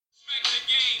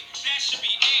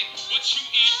Just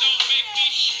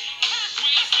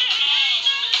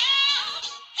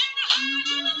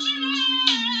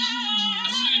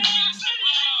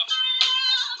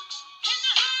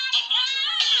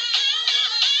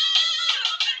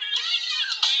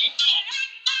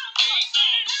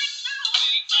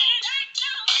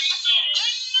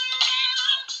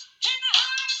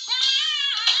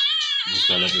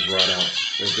gonna let this ride out.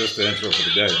 It's just the intro for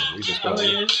the day. We just gonna,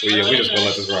 we just gonna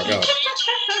let this rock out.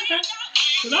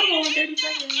 Cause I'm going 30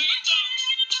 seconds.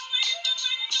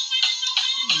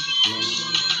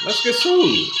 Let's get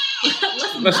sued.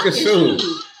 Let's get sued.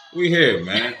 We here,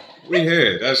 man. We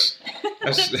here. That's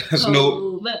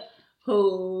no.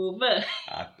 I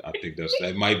think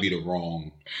that might be the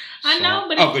wrong. I know,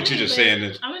 but but you're just saying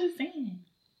this. I was just saying.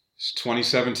 It's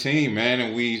 2017, man,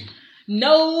 and we.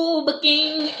 No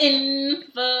booking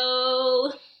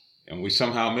info. And we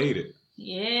somehow made it.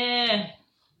 Yeah.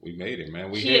 We made it, man.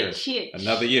 We here.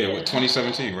 Another year. With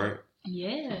 2017, right?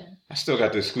 Yeah. I still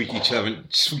got this squeaky. Yeah,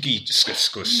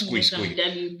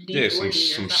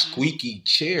 some squeaky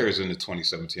chairs in the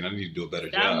 2017. I need to do a better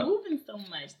job. Stop moving so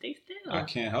much. Stay still. I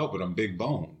can't help it. I'm big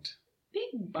boned.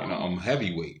 Big boned. You know, I'm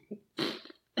heavyweight.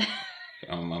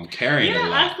 I'm carrying a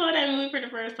lot. I saw that movie for the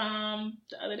first time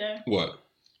the other day. What?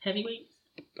 Heavyweight.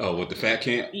 Oh, with the fat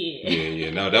camp? Yeah.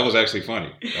 Yeah. No, that was actually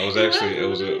funny. That was actually it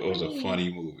was a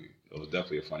funny movie. It was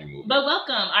definitely a funny movie. But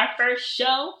welcome, our first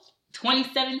show,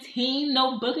 2017.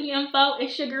 No booking info.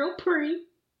 It's your girl Pre.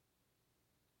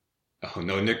 Oh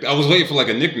no, Nick! I was waiting for like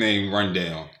a nickname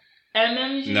rundown.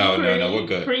 MMG. No, we're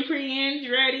good. Pre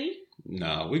Andretti.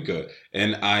 No, we're good.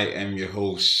 And I am your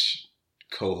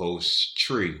co-host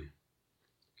Tree.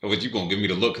 Oh, but you gonna give me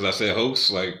the look because I said host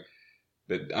like.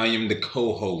 That I am the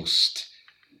co-host,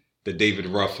 the David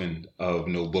Ruffin of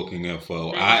No Booking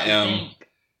Info. I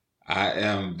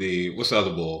am the what's the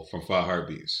other ball from Five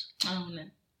Heartbeats? I don't know.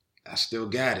 I still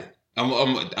got it.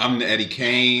 I'm the Eddie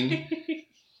Kane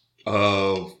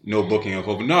of No Booking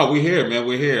Info. But no, we're here, man.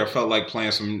 We're here. I felt like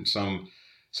playing some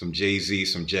Jay-Z,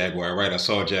 some Jaguar Wright. I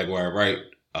saw Jaguar Wright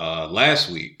last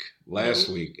week.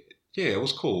 Yeah, it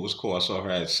was cool. I saw her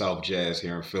at South Jazz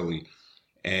here in Philly.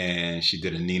 And she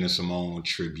did a Nina Simone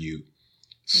tribute.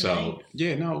 So nice.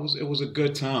 Yeah, no, it was a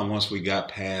good time once we got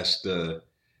past the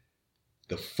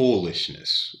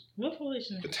foolishness. What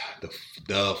foolishness?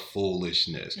 The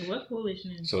foolishness. What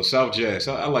foolishness? So South Jazz,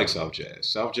 I like South Jazz.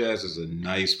 South Jazz is a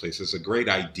nice place. It's a great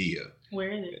idea.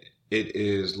 Where is it? It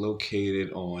is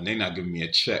located on. They're not giving me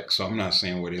a check, so I'm not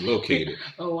saying where they're located.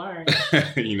 Oh, all right.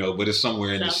 But it's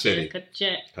somewhere in the city. Cut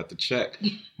the check.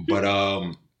 But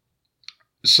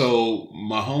So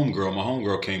my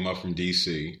homegirl came up from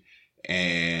DC,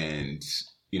 and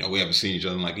we haven't seen each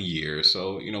other in like a year.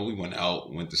 So we went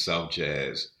to South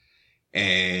Jazz,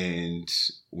 and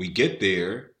we get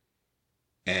there,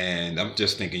 and I'm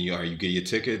just thinking, you get your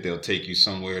ticket, they'll take you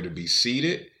somewhere to be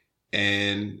seated,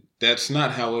 and that's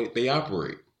not how they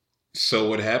operate. So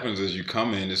what happens is you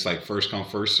come in, it's like first come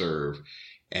first serve,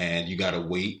 and you gotta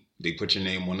wait. They put your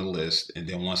name on the list, and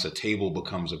then once a table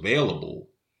becomes available,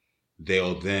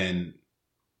 they'll then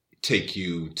take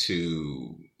you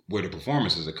to where the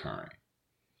performance is occurring.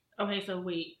 Okay, so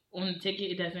wait, on the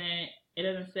ticket it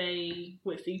doesn't say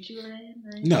what seat you are in,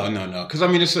 right? No. Because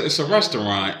it's a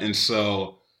restaurant, and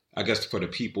so I guess for the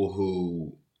people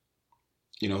who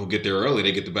who get there early,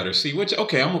 they get the better seat. Which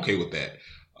I'm okay with that.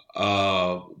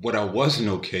 What I wasn't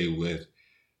okay with,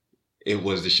 it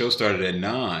was the show started at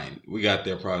 9. We got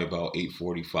there probably about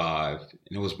 8:45, and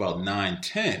it was about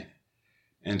 9:10.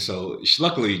 And so,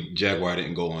 luckily, Jaguar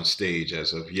didn't go on stage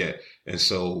as of yet. And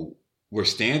so, we're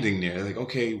standing there like,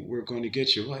 okay, we're going to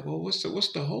get you. We're like, well, what's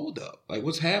the holdup? Like,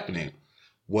 what's happening?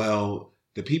 Well,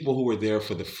 the people who were there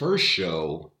for the first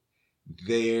show,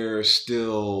 they're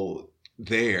still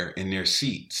there in their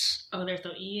seats. Oh, they're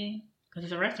still eating? Because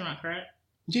it's a restaurant, correct?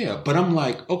 Yeah, but I'm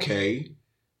like, okay.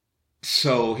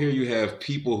 So, here you have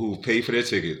people who pay for their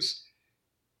tickets,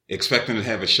 expecting to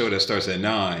have a show that starts at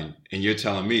 9, and you're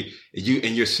telling me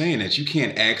you're saying that you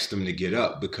can't ask them to get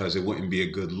up because it wouldn't be a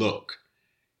good look.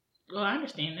 Well, I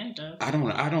understand that though. I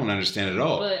don't understand it at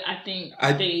all. But I think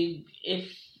if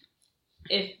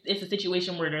it's a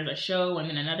situation where there's a show and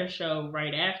then another show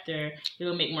right after,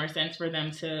 it'll make more sense for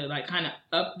them to like kind of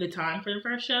up the time for the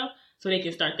first show so they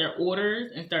can start their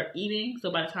orders and start eating.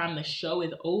 So by the time the show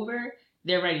is over,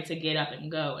 they're ready to get up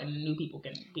and go, and new people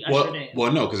can be ushered in.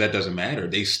 Well, no, because that doesn't matter.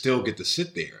 They still get to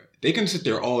sit there. They can sit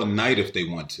there all night if they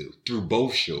want to, through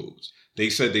both shows.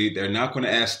 They said they're not going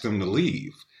to ask them to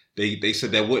leave. They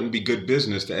said that wouldn't be good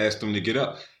business to ask them to get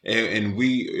up. And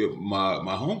we, my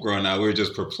homegirl and I, we were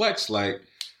just perplexed, like,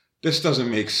 this doesn't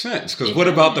make sense. Because what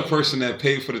about the person that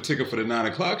paid for the ticket for the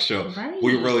 9:00 show? Right.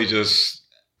 We really just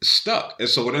stuck. And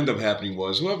so what ended up happening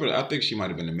was whoever, I think she might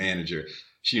have been the manager,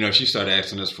 she started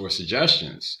asking us for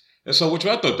suggestions. And so, which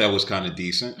I thought that was kind of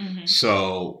decent. Mm-hmm.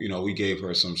 So, we gave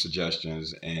her some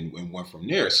suggestions and went from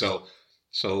there. So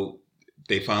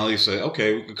they finally said,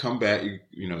 okay, we could come back,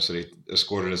 so they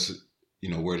escorted us,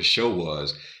 where the show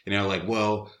was. And they're like,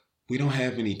 well, we don't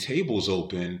have any tables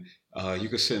open. You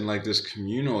could sit in like this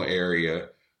communal area,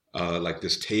 like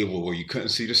this table where you couldn't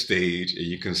see the stage, and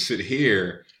you can sit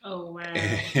here. Oh, wow.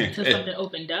 So something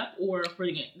opened up or for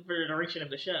the duration of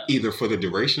the show? Either for the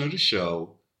duration of the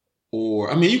show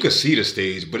or, you could see the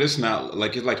stage, but it's not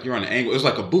like, you're on an angle. It's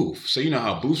like a booth. So you know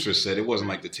how booths are set. It wasn't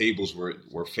like the tables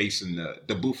were facing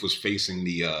the booth was facing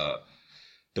the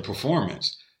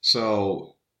performance.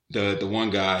 So the one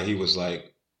guy, he was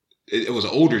like, it was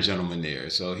an older gentleman there.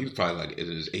 So he was probably like in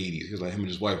his 80s. He was like, him and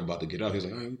his wife were about to get up. He was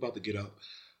like, all right, we're about to get up.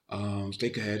 So they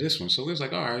could have this one. So it was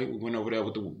like, all right, we went over there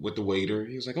with the waiter.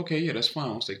 He was like, okay, yeah, that's fine.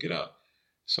 Once they get up.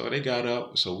 So they got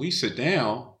up. So we sit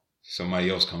down. Somebody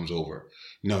else comes over.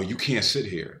 No, you can't sit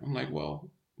here. I'm like,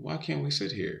 well, why can't we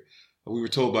sit here? We were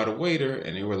told by the waiter,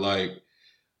 and they were like,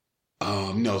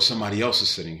 no, somebody else is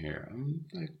sitting here. I'm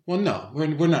like, well, no,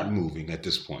 we're not moving at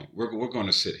this point. We're going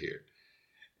to sit here.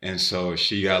 And so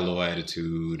she got a little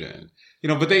attitude, and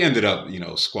but they ended up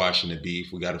squashing the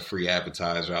beef. We got a free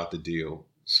appetizer out the deal.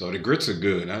 So the grits are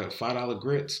good. $5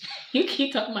 grits. You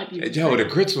keep talking about these. Yo, the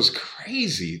grits was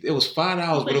crazy. It was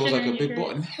 $5, but it was like a big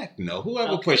ball. Heck no.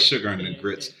 Whoever put sugar in the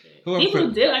grits.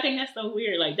 People do. I think that's so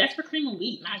weird. Like, that's for cream of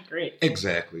wheat, not grits.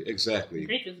 Exactly.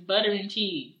 Grits is butter and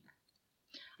cheese.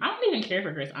 I don't even care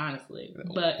for grits, honestly.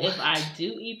 But if I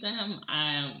do eat them,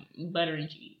 I'm butter and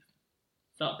cheese.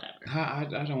 Salt, pepper.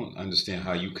 I don't understand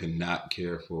how you can not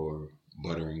care for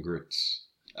butter and grits.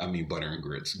 Butter and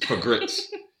grits. For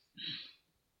grits.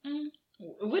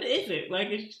 What is it? Like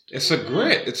it's a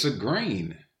grit. It's a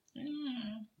grain.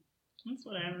 It's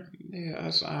whatever.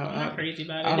 Yeah, I'm not crazy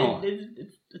about it.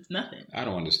 It's nothing. I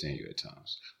don't understand you at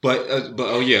times. But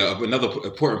another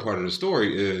important part of the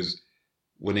story is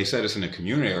when they said it's in the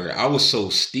community area. I was so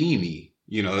steamy.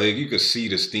 You could see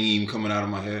the steam coming out of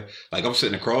my head. Like, I'm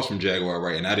sitting across from Jaguar,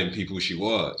 right, and I didn't peep who she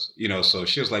was. So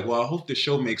she was like, well, I hope the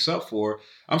show makes up for it.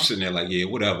 I'm sitting there like, yeah,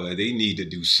 whatever. They need to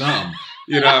do something.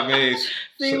 You know what I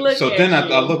mean? So then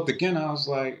I looked again. I was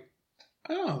like,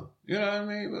 oh, you know what I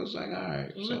mean? I was like, all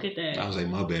right. Look at that. I was like,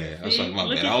 my bad. I was like,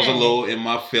 my bad. I was a little in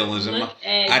my feelings.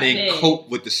 I didn't cope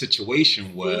with the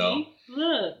situation well. See?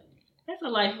 Look, that's a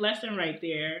life lesson right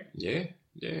there. Yeah.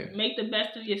 Yeah. Make the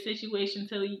best of your situation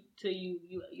till you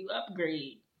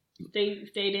upgrade.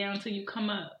 Stay down till you come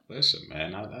up. Listen,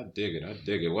 man, I dig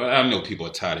it. Well, I know people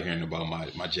are tired of hearing about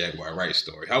my Jaguar Wright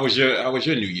story. How was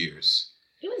your New Year's?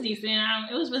 It was decent.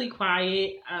 It was really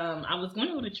quiet. I was going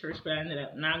to go to church, but I ended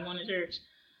up not going to church.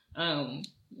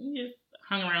 We just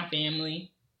hung around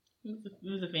family. It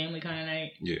was a family kind of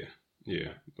night. Yeah.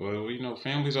 Well,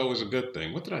 family's always a good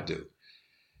thing. What did I do?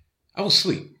 I was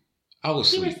asleep.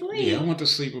 Yeah, I went to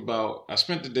sleep I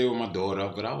spent the day with my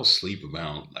daughter, but I was asleep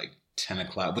about like 10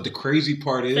 o'clock. But the crazy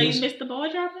part is... So you missed the ball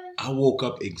dropping? I woke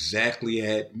up exactly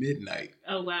at midnight.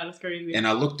 Oh, wow, that's crazy. And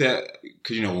I looked at...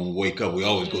 Because, when we wake up, we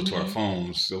always go to our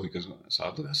phones. So I looked,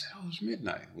 I said, oh, it's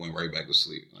midnight. I went right back to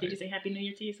sleep. Did you say Happy New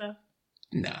Year to yourself?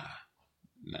 Nah.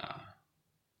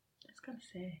 That's kind of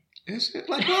sad. Is it?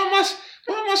 Like, why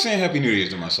am I saying Happy New Year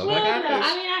to myself? Well, there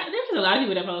was a lot of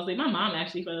people that fell asleep. My mom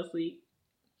actually fell asleep.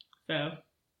 So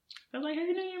I was like,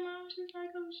 "Happy New Year, Mom." She's like,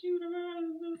 "Oh shoot,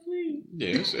 I'm going to sleep."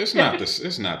 Yeah,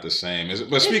 it's not the same. Is it?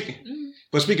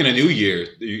 But speaking of New Year,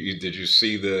 did you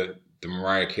see the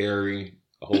Mariah Carey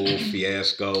whole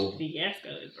fiasco? Fiasco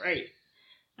is right.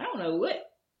 I don't know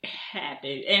what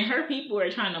happened, and her people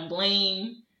are trying to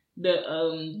blame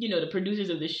the producers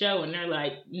of the show, and they're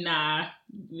like, "Nah,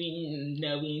 we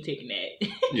ain't taking that."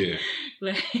 Yeah.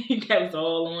 Like, that was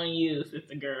all on you,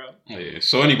 sister girl. Yeah.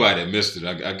 So anybody that missed it,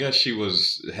 I guess she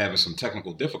was having some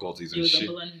technical difficulties. It was a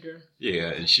blunder. Yeah,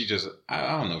 and she just,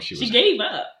 I don't know if she gave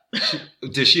up.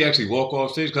 Did she actually walk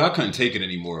off stage? Because I couldn't take it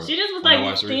anymore. She just was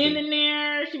like standing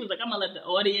there. She was like, I'm going to let the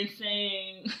audience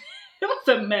sing. It was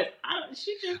a mess.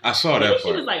 I saw that part.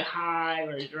 She was like high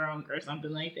or drunk or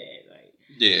something like that. Like,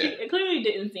 yeah. It clearly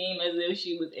didn't seem as if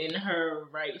she was in her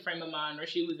right frame of mind or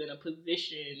she was in a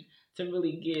position to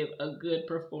really give a good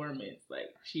performance.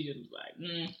 Like, she just was like,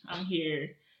 I'm here.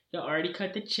 Y'all already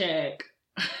cut the check.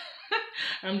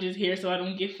 I'm just here so I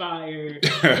don't get fired.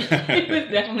 It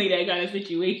was definitely that kind of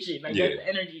situation. Like, that's the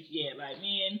energy she had. Like,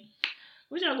 man,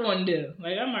 what y'all going to do?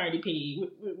 Like, I'm already paid.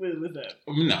 What's up?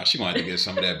 No, she wanted to get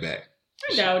some of that back.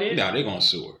 I doubt it. No, they're going to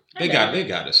sue her. They got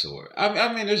to sue her.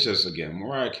 I mean, it's just, again,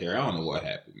 Mariah Carey. I don't know what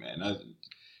happened, man.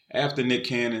 After Nick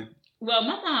Cannon. Well,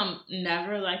 my mom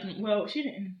never liked me. Well, she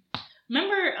didn't.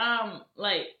 Remember,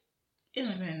 like, it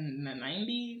was in the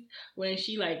 90s when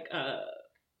she, like,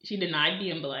 she denied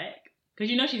being black. Because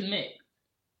you know she's mixed.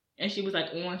 And she was,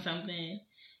 like, on something.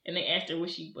 And they asked her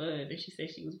what she was. And she said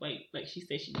she was white. Like, she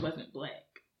said she wasn't black.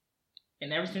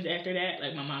 And ever since after that,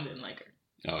 like, my mom didn't like her.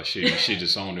 Oh, she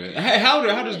disowned her.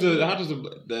 How does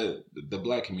the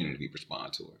black community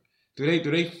respond to her? Do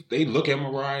they look at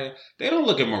Mariah? They don't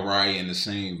look at Mariah in the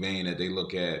same vein that they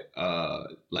look at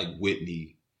like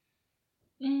Whitney.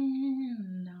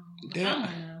 No, I don't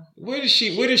know. Where does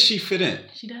she fit in?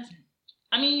 She doesn't.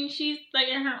 I mean, she's like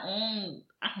in her own.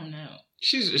 I don't know.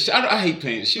 I hate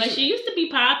pain. She used to be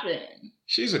popping.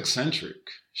 She's eccentric.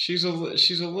 She's a little.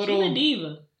 She's a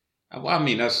diva. I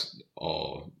mean, that's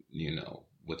all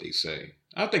what they say.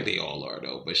 I think they all are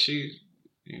though. But she's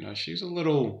a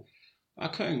little. I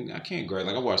can't grab.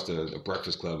 Like, I watched the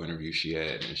Breakfast Club interview she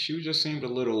had, and she just seemed a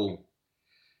little.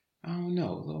 I don't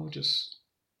know, a little just.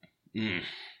 But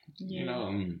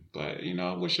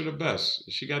I wish her the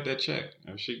best. She got that check.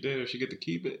 If she get to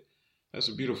keep it, that's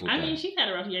a beautiful thing. I mean, she had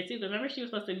a rough year too. Because remember, she was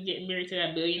supposed to be getting married to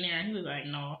that billionaire, and he was like,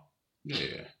 "No."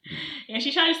 Yeah. And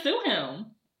she tried to sue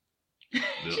him.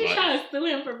 Tried to sue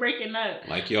him for breaking up.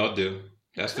 Like y'all do.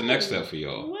 That's the next step for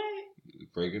y'all. What?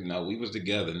 No, we was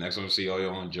together. Next time I see y'all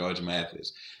on George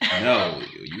Mathis. No,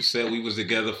 you said we was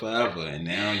together forever, and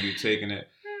now you taking it.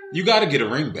 You got to get a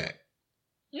ring back.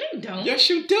 No, you don't. Yes,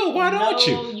 you do. Why don't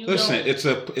you? Listen,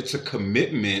 don't. It's a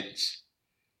commitment.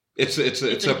 It's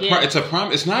a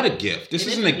promise. It's not a gift. This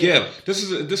isn't a gift. This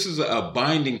is a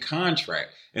binding contract.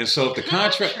 And so if the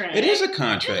contract, it is a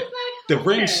contract. The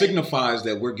ring signifies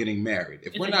that we're getting married.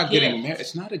 If we're not getting married,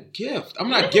 it's not a gift. I'm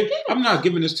not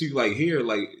giving this to you like here,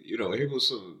 here goes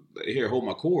some, here, hold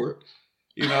my cord.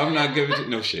 I'm not giving it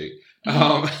no shade.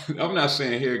 I'm not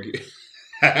saying here.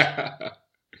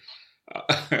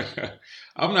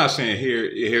 I'm not saying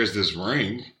here's this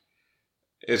ring.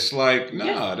 It's like,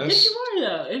 nah, yes, you are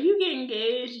though. If you get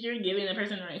engaged, you're giving the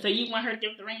person the ring. So you want her to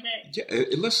give the ring back? Yeah,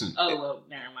 listen. Oh, well,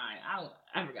 never mind.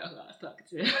 I forgot who I was talking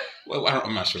to. Well,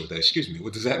 I'm not sure what that. Excuse me.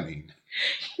 What does that mean?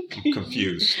 I'm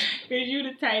confused. Because you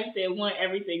the type that want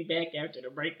everything back after the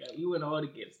breakup. You want all the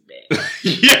gifts back.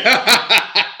 Yeah.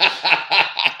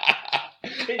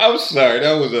 I'm sorry.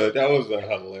 That was a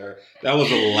hilarious. That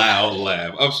was a loud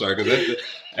laugh. I'm sorry because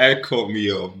that caught me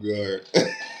off guard.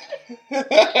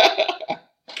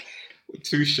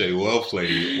 Touche. Well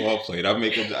played. Well played.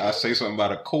 I say something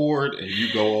about a chord, and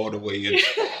you go all the way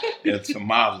into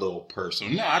my little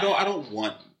person. No, I don't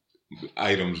want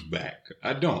items back.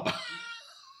 I don't.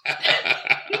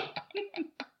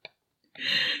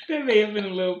 That may have been a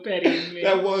little petty.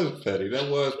 That was petty.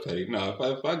 No,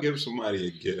 if I give somebody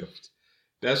a gift,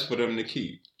 that's for them to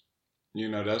keep.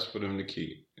 That's for them to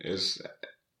keep. It's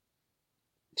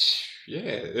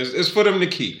for them to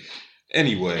keep.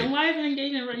 Anyway. And why is an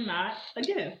engagement ring not a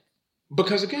gift?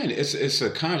 Because again, it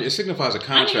signifies a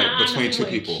contract between two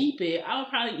people. Keep it. I would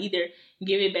probably either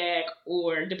give it back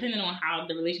or, depending on how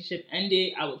the relationship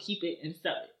ended, I would keep it and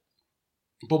sell it.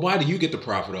 But why do you get the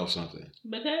profit off something?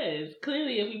 Because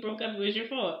clearly, if we broke up, it was your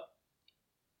fault.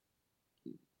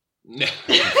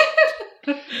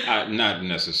 Not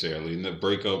necessarily. The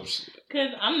breakups.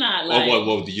 Because I'm not like.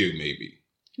 Well, do you maybe?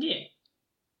 Yeah.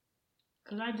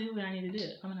 Because I do what I need to do.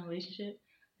 If I'm in a relationship,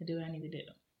 I do what I need to do.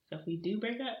 So if we do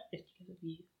break up, it's because of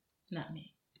you, not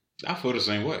me. I feel the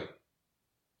same way.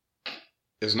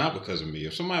 It's not because of me.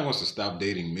 If somebody wants to stop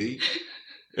dating me,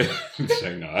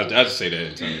 say no. I just say that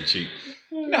in tongue in cheek.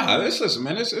 No, listen,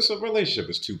 man. It's a relationship.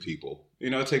 It's two people.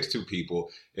 It takes two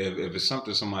people. If it's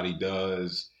something somebody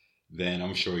does, then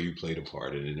I'm sure you played a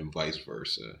part in it, and vice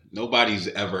versa. Nobody's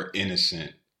ever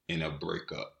innocent in a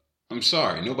breakup. I'm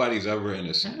sorry. Nobody's ever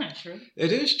innocent. That's not true.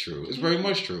 It is true. It's very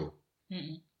much true.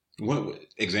 Mm-mm. What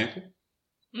example?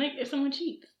 Like if someone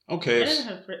cheats. Okay. That doesn't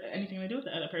have anything to do with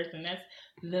the other person. That's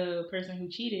the person who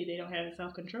cheated. They don't have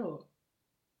self-control.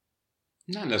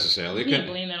 Not necessarily. You can't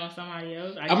blame that on somebody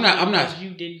else. I'm not.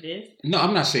 You did this. No,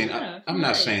 I'm not saying. I'm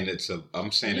not saying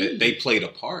I'm saying that they played a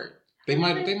part. They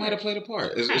might have played a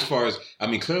part. As far as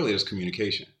clearly there's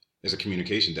communication. There's a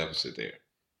communication deficit there.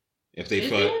 If they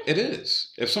feel it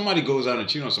is. If somebody goes out and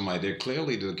cheats on somebody, they're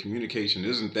clearly the communication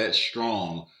isn't that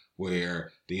strong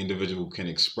where the individual can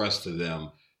express to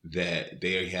them that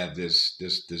they have this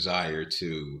desire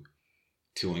to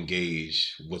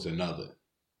engage with another.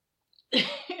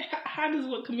 How does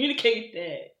one communicate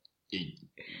that?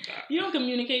 You don't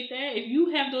communicate that. If you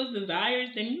have those desires,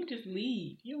 then you just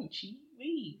leave. You don't cheat.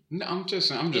 Leave. No, I'm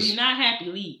just. If you're not happy,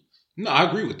 leave. No, I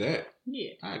agree with that.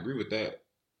 Yeah. I agree with that.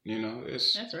 You know,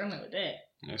 That's where I'm at with that.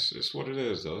 It's what it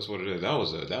is, though. It's what it is. That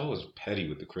was petty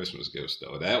with the Christmas gifts,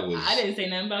 though. That was. I didn't say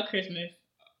nothing about Christmas.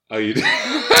 Oh, you did.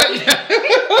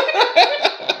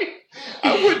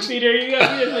 I would see there you go.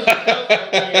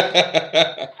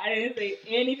 I didn't say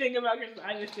anything about Christmas.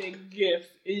 I just said gifts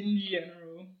in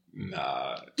general.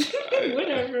 Nah.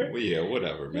 Whatever. Well, yeah,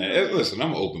 whatever, man. Listen,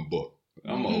 I'm an open book.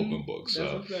 I'm an open book.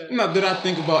 So, now, did I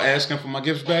think about asking for my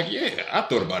gifts back? Yeah, I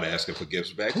thought about asking for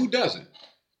gifts back. Who doesn't?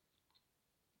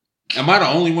 Am I the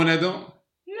only one that don't?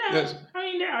 No. I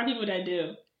mean, there are people that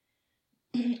do.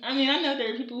 I mean, I know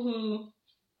there are people who,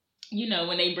 you know,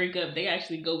 when they break up, they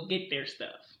actually go get their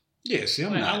stuff. Yeah, see,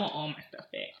 I'm like, not. I want all my stuff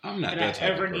back. I'm not that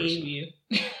type of person. Gave you.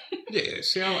 Yeah,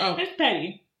 see, That's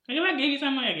petty. Like, if I gave you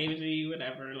something, I gave it to you,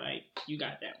 whatever. Like, you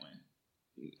got that one.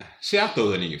 See, I throw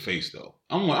that in your face, though.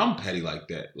 I'm petty like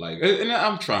that. Like, and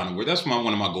I'm trying to work. That's one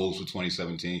of my goals for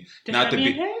 2017.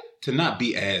 To not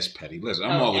be as petty. Listen,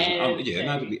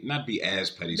 not be as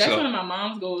petty. That's one of my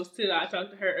mom's goals too. I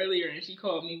talked to her earlier, and she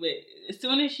called me, but as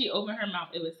soon as she opened her mouth,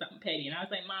 it was something petty, and I was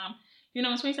like, Mom, you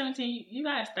know, in 2017, you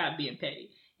gotta stop being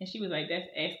petty. And she was like,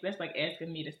 that's like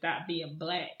asking me to stop being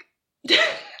black.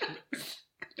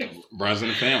 Runs in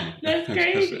the family. That's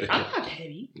crazy. I'm not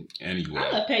petty. Anyway.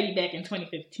 I was petty back in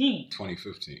 2015.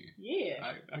 2015.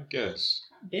 Yeah. I guess.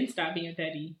 Then stop being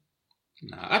petty.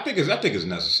 Nah, I think it's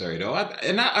necessary though. I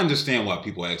understand why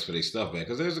people ask for their stuff back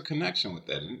because there's a connection with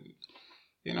that. And,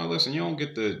 you know, listen, you don't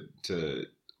get to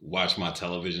watch my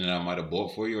television that I might have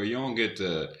bought for you, or you don't get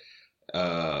to.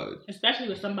 Especially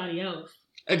with somebody else.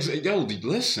 Yo,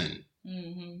 listen.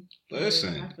 Mm-hmm.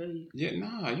 Listen. Yeah,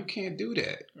 nah, you can't do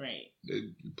that. Right.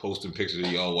 Posting pictures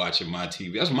of y'all watching my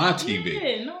TV. That's my TV.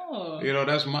 Yeah, no. You know,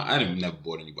 that's my. I never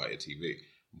bought anybody a TV,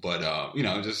 but you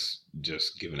know,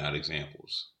 just giving out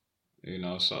examples. You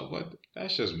know, so but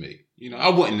that's just me. You know, I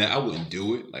wouldn't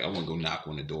do it. Like I wouldn't go knock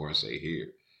on the door and say here.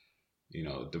 You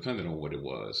know, depending on what it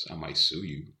was, I might sue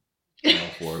you. You know,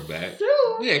 for it back.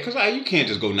 Sue? Yeah, because you can't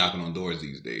just go knocking on doors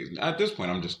these days. At this point,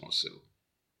 I'm just gonna sue.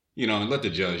 You know, and let the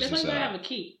judge decide. That's why you gotta have a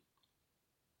key.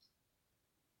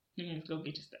 You can go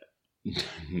get your stuff.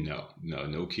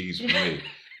 No keys for me.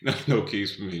 No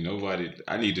keys for me. Nobody.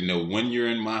 I need to know when you're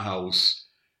in my house.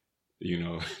 You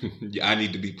know, I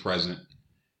need to be present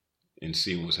and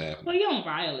see what's happening. Well, you don't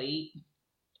violate.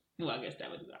 Well, I guess that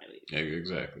would violate. Yeah,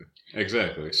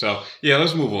 exactly. So, yeah,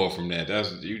 let's move on from that.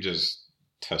 You just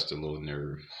touched a little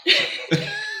nerve.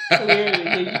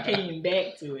 Clearly, you came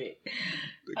back to it.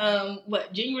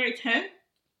 What, January 10th?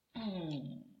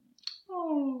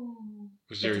 Oh.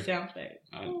 That's a sound effect.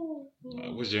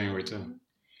 What's January 10th?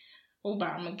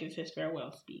 Obama gives his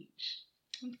farewell speech.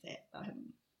 I'm sad about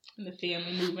him. And the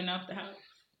family moving out the house.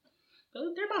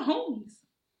 They're my homies.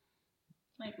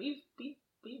 Like, we've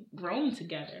grown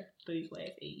together for these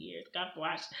last 8 years. Got to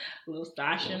watch little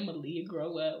Sasha and Malia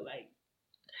grow up. Like,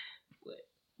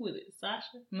 who is it?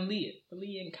 Sasha? Malia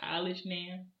in college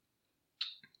now.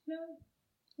 You know,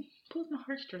 pulls my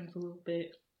heartstrings a little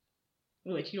bit.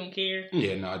 What, you don't care?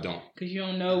 Yeah, no, I don't. Because you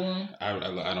don't know them. I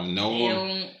don't know them. They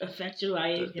don't affect your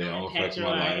life. They don't affect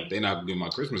my life. They're not going to get my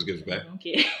Christmas gifts back. I don't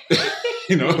care.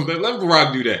 You know, let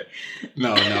Barack do that.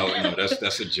 No,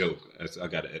 that's a joke. I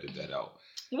got to edit that out.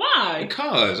 Why?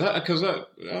 Because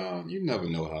you never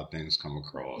know how things come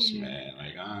across, man.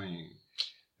 Like,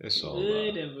 it's all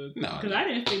whatever. No, because I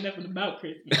didn't say nothing about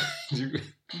Christmas.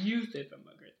 You said something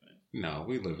about Christmas. No,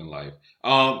 we live in life.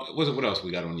 What else we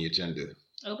got on the agenda?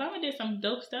 Obama did some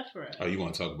dope stuff for us. Oh, you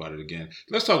want to talk about it again?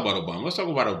 Let's talk about Obama. Let's talk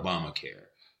about Obamacare,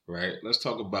 right? Let's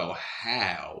talk about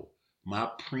how my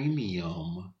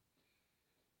premium.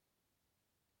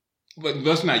 But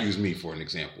let's not use me for an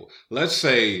example. Let's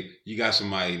say you got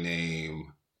somebody named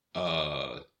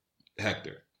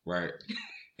Hector, right?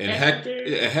 And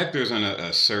Hector's in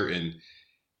a certain,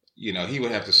 you know, he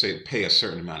would have to pay a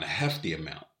certain amount, a hefty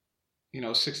amount, you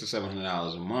know, $600 to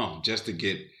 $700 a month just to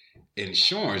get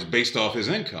insurance based off his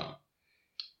income.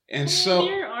 And so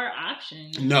there are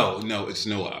options. No, it's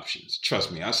no options.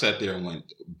 Trust me. I sat there and went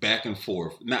back and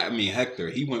forth. Hector,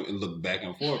 he went and looked back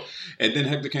and forth. And then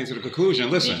Hector came to the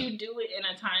conclusion, listen. Did you do it in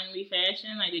a timely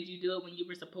fashion? Like, did you do it when you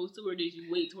were supposed to, or did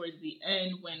you wait towards the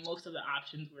end when most of the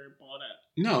options were brought up?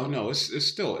 No, it's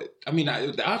still,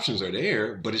 the options are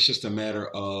there, but it's just a matter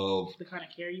of the kind of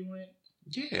care you want.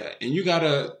 Yeah, and you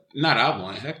gotta, not I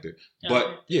want Hector,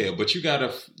 but yeah, but you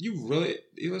really,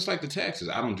 it's like the taxes.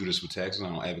 I don't do this with taxes. I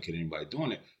don't advocate anybody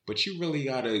doing it, but you really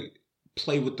gotta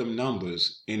play with them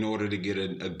numbers in order to get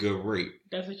a good rate.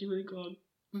 That's what you really gonna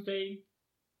say?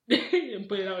 and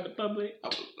put it out in the public.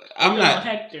 I'm not.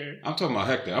 Hector. I'm talking about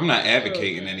Hector. I'm not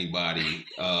advocating anybody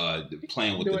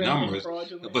playing with the numbers,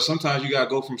 but sometimes you gotta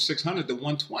go from 600 to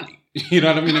 120. You know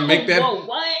what I mean? To make that. Whoa,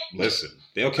 what? Listen,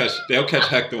 they'll catch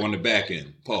Hector on the back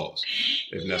end. Pause,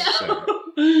 if necessary.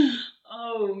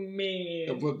 Oh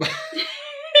man.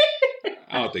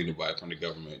 I don't think nobody from the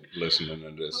government listening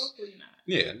to this. Hopefully not.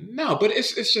 Yeah, no, but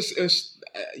it's just I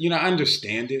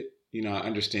understand it. I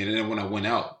understand it. And when I went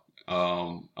out,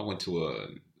 I went to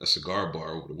a cigar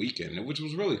bar over the weekend, which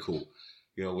was really cool.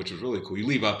 You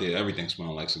leave out there, everything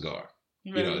smelling like cigar.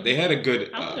 Really? They had a good.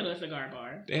 I went to a cigar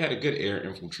bar. They had a good air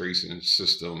filtration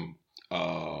system.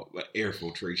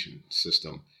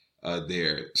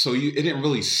 There, so it didn't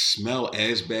really smell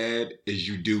as bad as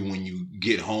you do when you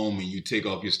get home and you take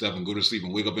off your stuff and go to sleep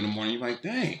and wake up in the morning. You're like,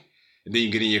 dang. And then you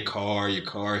get in your car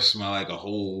smell like a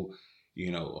whole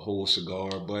cigar.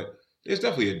 But it's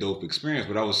definitely a dope experience.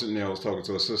 But I was sitting there, I was talking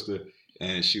to a sister,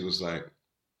 and she was like,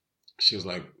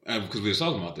 because we were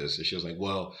talking about this, and she was like,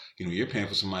 well, you're paying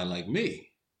for somebody like me.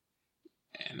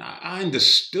 And I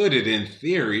understood it in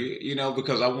theory,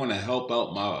 because I want to help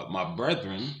out my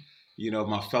brethren,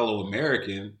 my fellow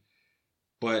American,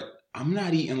 but I'm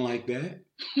not eating like that.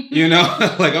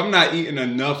 Like I'm not eating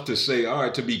enough to say, all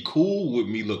right, to be cool with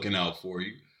me looking out for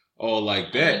you, all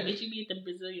like that. But you be at the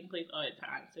Brazilian place all the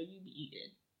time, so you be eating.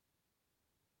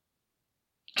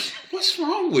 What's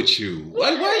wrong with you?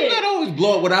 Like, why you not always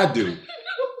blow up what I do?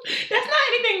 That's not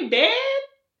anything bad.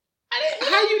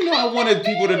 How you know I wanted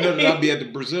people to know that I'd be at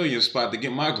the Brazilian spot to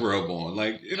get my grub on?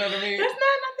 Like, you know what I mean? That's not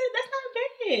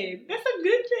bad. That's a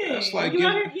good thing. That's like you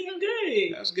out here eating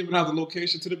good. That's giving out the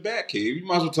location to the Bat Cave. You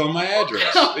might as well tell them my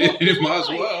address. You might as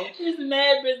well. There's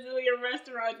mad Brazilian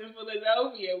restaurants in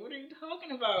Philadelphia. What are you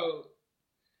talking about?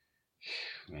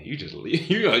 Man, you just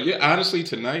you honestly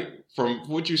tonight, from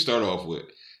what you start off with.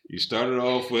 You started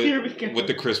off with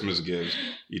the Christmas gifts.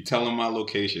 You tell them my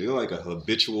location. You're like a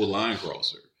habitual line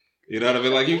crosser. You know what I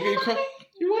mean? Like you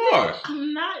are.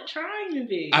 I'm not trying to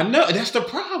be. I know that's the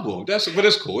problem. But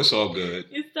it's cool. It's all good.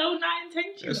 It's so not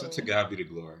intentional. To God be the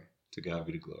glory. To God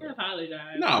be the glory. I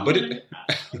apologize. No, but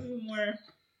I'll be more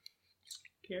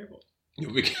careful.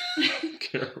 You'll be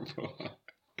careful.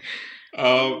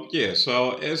 Yeah.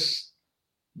 So it's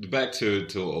back to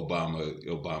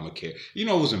Obamacare. It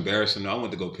was embarrassing. I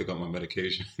went to go pick up my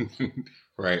medication,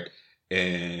 right?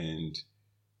 And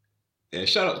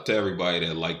shout out to everybody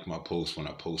that liked my post when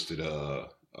I posted a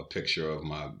picture of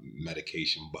my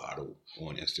medication bottle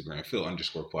on Instagram.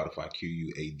 Phil_Quadify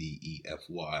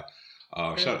QUADEFY.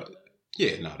 Shout out.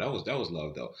 Yeah, no, that was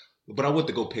love though. But I went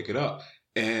to go pick it up,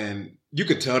 and you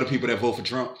could tell the people that vote for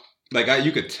Trump. Like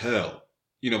you could tell,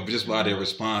 just by their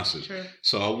responses. Sure.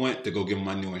 So I went to go give them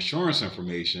my new insurance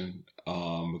information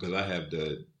because I have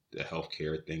the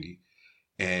healthcare thingy,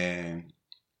 and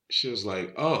she was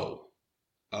like, "Oh,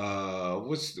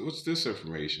 what's this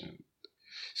information?"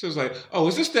 She was like, "Oh,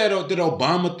 is this that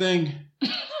Obama thing?"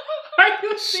 Are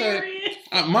you serious?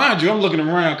 Mind you, I'm looking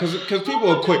around because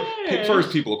people equate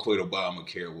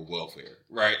Obamacare with welfare,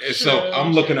 right? And so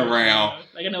I'm looking around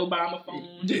like an Obama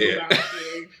phone. Yeah,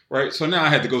 right. So now I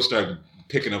had to go start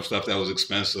picking up stuff that was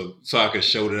expensive so I could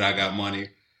show that I got money.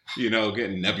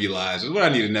 Getting nebulizers. What I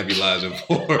need a nebulizer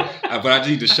for? But I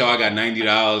need to show I got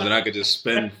 $90 and I could just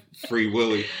spend free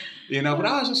willy. But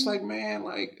I was just like, man,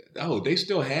 like, oh, they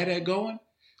still had that going?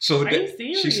 So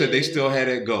she said they still had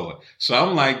that going. So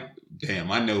I'm like,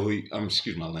 damn, I know who,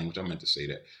 excuse my language, I meant to say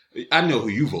that. I know who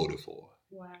you voted for.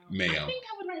 Wow. Ma'am. I think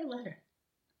I would write a letter.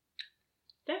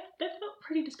 That felt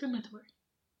pretty discriminatory.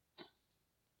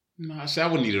 No, I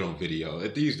wouldn't need it on video.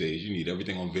 These days, you need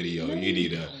everything on video. No. You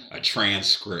need a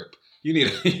transcript. You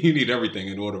need everything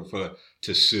in order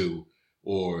to sue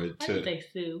or to... I didn't say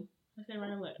sue. I said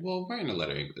write a letter. Well, writing a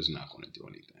letter is not going to do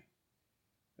anything.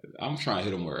 I'm trying to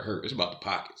hit them where it hurts. It's about the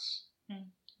pockets.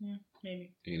 Yeah,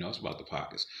 maybe. It's about the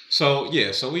pockets. So,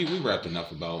 yeah, we wrapped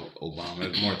enough about Obama.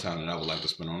 There's more time than I would like to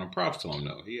spend on him. Props to him,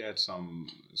 though. He had some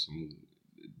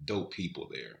dope people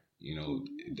there,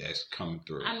 that's coming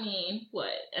through. I mean, what?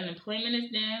 Unemployment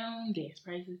is down. Gas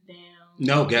prices down.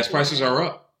 No, gas prices are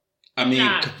up. I mean,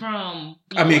 not from...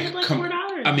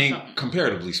 $4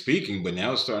 comparatively speaking, but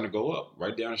now it's starting to go up.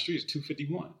 Right down the street, it's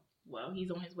 $2.51. Well, he's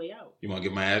on his way out. You want to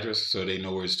get my address so they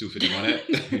know where it's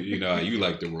 $2.51 at? You know how you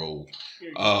like to roll.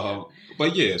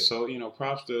 But yeah, so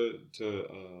props to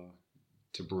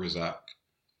Brizak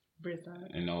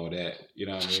and all that. You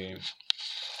know what I mean?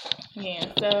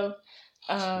 Yeah. So,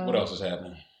 what else is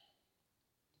happening?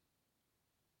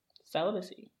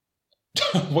 Celibacy.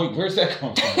 Wait, where's that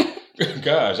come from?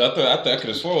 Gosh, I thought I could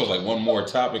have sworn it was like one more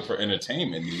topic for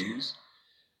entertainment news.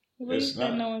 Well, you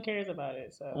said no one cares about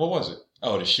it. So what was it?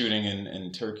 Oh, the shooting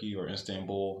in Turkey or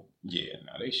Istanbul. Yeah,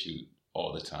 no, they shoot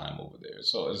all the time over there.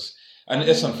 So it's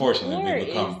unfortunate they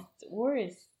become war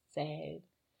is sad,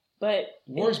 but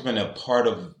war's been a part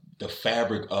of the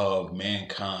fabric of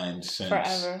mankind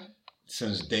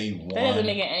since day one. That doesn't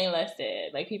make it any less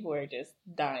sad. Like, people are just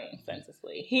dying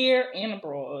senselessly here and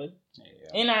abroad,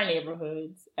 in our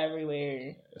neighborhoods,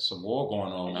 everywhere. It's a war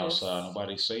going on outside.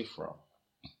 Nobody's safe from.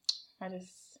 I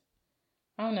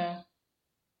don't know.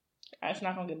 It's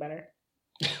not gonna get better.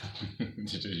 You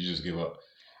just give up.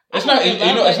 It's not.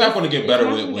 It's not going to get better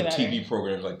with TV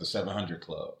programs like the 700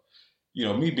 Club.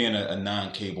 Me being a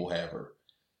non-cable haver.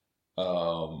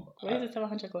 What is the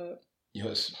 700 Club?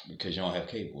 Yes, because you don't have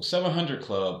cable. 700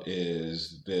 Club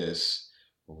is this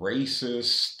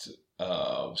racist,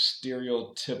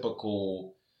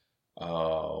 stereotypical,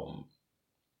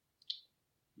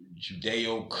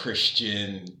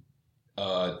 Judeo-Christian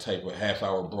type of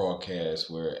half-hour broadcast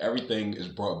where everything is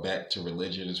brought back to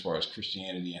religion as far as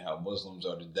Christianity and how Muslims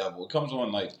are the devil. It comes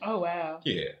on like... Oh, wow.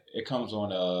 Yeah, it comes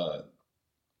on...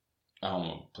 I don't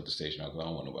want to put the station out because I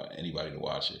don't want anybody to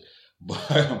watch it.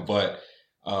 But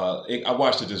I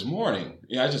watched it this morning.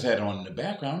 I just had it on in the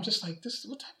background. I'm just like,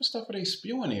 what type of stuff are they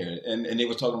spewing here? And they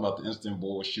were talking about the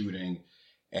Istanbul shooting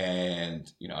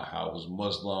and, how it was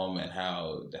Muslim and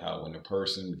how when the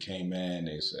person came in,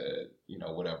 they said,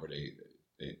 whatever they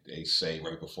say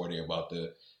right before they're about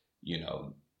to,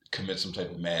 commit some type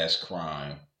of mass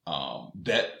crime.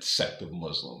 That sect of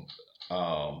Muslim,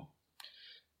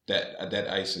 that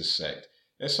ISIS sect.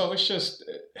 And so it's just,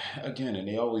 again, and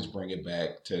they always bring it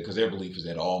back to, because their belief is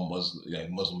that all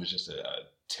Muslim is just a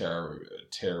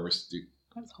terroristic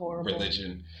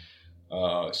religion.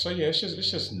 So yeah,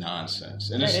 it's just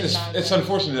nonsense, and it's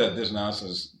unfortunate that this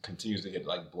nonsense continues to get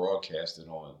like broadcasted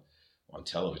on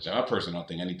television. I personally don't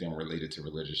think anything related to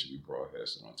religion should be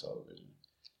broadcasted on television.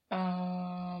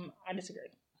 I disagree.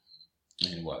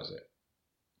 And why is that?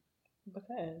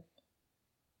 Because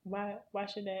why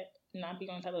should that not be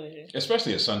on television?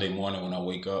 Especially a Sunday morning when I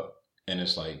wake up and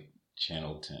it's like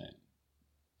Channel 10.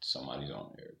 Somebody's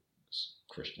on there. It's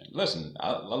Christian. Listen,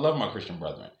 I love my Christian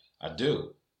brethren. I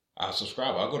do. I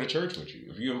subscribe. I'll go to church with you.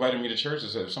 If you invited me to church,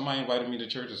 if somebody invited me to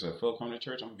church and said, Phil, come to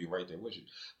church, I'm going to be right there with you.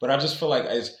 But I just feel like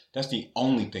that's the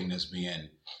only thing that's being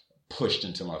pushed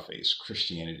into my face.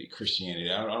 Christianity.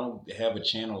 I don't have a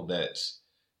channel that's,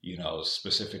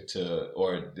 specific to,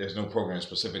 or there's no program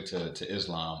specific to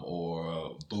Islam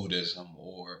or Buddhism,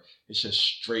 or it's just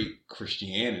straight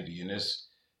Christianity. And it's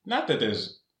not that I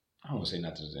don't want to say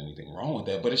not that there's anything wrong with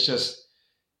that, but it's just,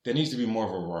 there needs to be more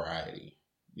of a variety.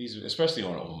 Especially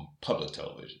on public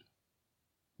television,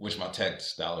 which my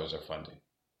tax dollars are funding.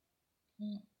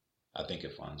 I think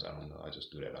it funds. I don't know. I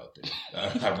just do that out there.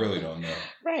 I really don't know.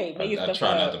 Right. But I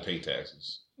try not to pay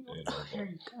taxes. There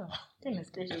you go. Goodness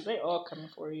gracious. They all coming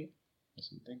for you.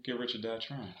 They get rich or die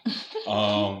trying.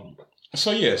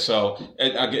 So yeah.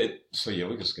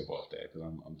 We can skip off that because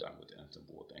I'm done with the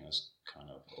Istanbul thing. That's kind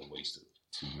of a waste of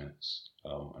 2 minutes.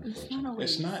 It's not a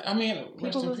waste. It's not. I mean,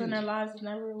 people losing their lives is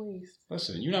never a waste.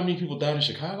 Listen, you know how many people died in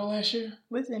Chicago last year?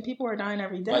 Listen, people are dying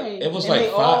every day. Like, it was and like they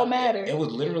all matter. It was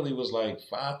literally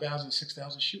 5,000,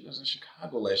 6,000 shootings in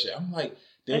Chicago last year. I'm like,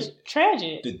 it's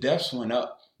tragic. The deaths went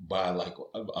up by like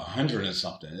 100 and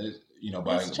something.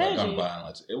 By gun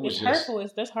violence. It was hurtful.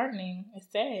 It's disheartening.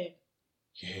 It's sad.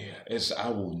 Yeah, I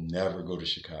will never go to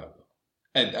Chicago,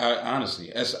 and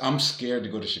honestly, I'm scared to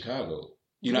go to Chicago.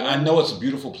 I know it's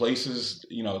beautiful places,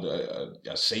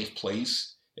 a safe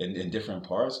place in different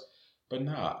parts, but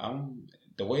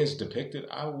the way it's depicted,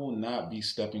 I will not be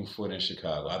stepping foot in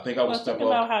Chicago. I think I will step up. Think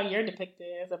about how you're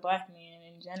depicted as a black man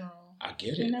in general. I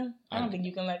get it. I don't think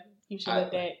you should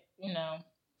let that,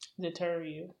 deter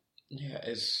you. Yeah,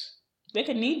 they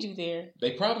could need you there.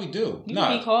 They probably do. You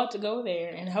could be called to go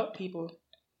there and help people.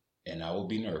 And I will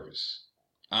be nervous.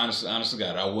 Honest to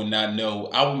God, I would not know.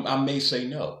 I may say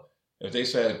no. If they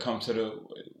said come to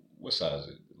what side is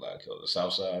it? Like the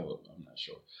south side? Well, I'm not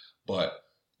sure. But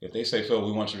if they say, Phil,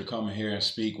 we want you to come in here and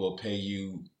speak, we'll pay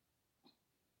you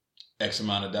X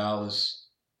amount of dollars,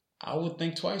 I would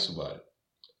think twice about it.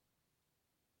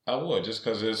 I would, just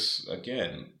because it's,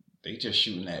 again, they just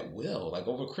shooting at will. Like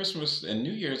over Christmas and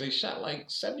New Year's, they shot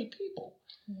like 70 people.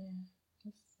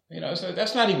 Yeah.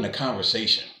 That's not even a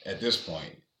conversation at this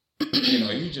point.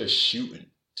 You're just shooting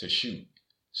to shoot.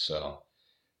 So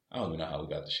I don't even know how we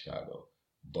got to Chicago,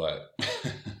 but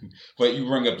you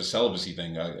bring up the celibacy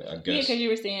thing, I guess. Yeah, because you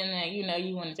were saying that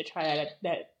you wanted to try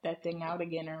that thing out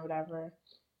again or whatever,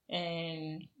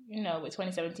 and with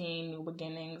 2017 new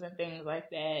beginnings and things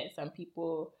like that, some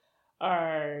people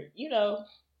are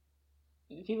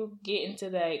people get into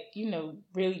that,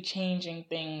 really changing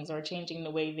things or changing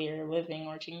the way they're living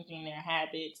or changing their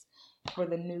habits for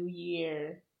the new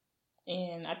year.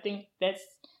 And I think that's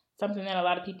something that a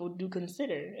lot of people do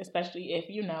consider, especially if,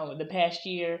 the past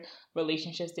year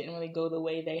relationships didn't really go the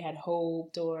way they had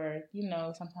hoped, or,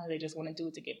 sometimes they just want to do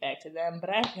it to get back to them. But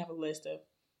I actually have a list of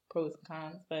pros and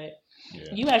cons, but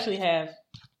you actually have,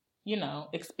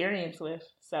 experience with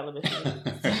celibacy.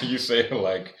 You say it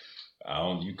like,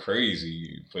 you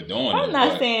crazy for doing it. I'm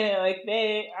not saying it like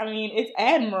that. I mean, it's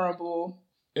admirable.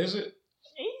 Is it?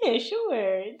 Yeah,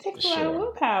 sure. It takes a lot of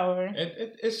willpower.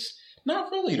 It's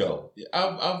not really though.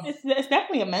 It's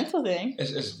definitely a mental thing.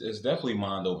 It's definitely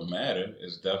mind over matter.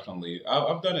 It's definitely.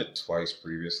 I've done it twice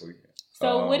previously.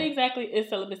 So what exactly is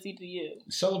celibacy to you?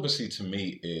 Celibacy to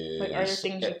me is like, are there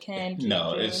things you can do?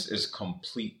 No, it's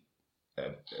complete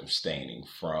abstaining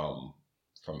from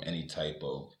any type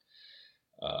of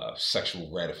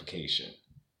sexual gratification.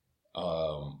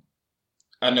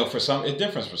 I know for some it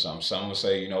differs for some. Some will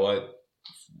say, you know what,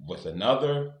 with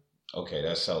another, okay,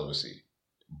 that's celibacy.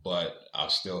 But I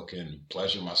still can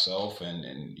pleasure myself and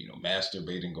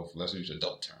masturbate and go for, let's use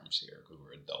adult terms here because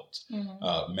we're adults.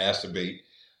 Mm-hmm. Masturbate.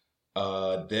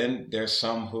 Then there's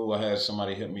some who I had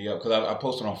somebody hit me up because I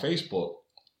posted on Facebook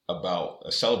about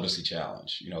a celibacy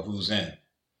challenge. Who's in,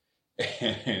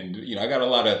 and I got a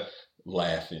lot of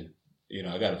laughing.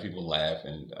 I got people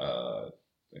laughing. I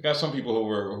got some people who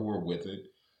were with it.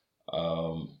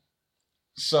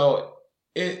 So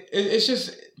it's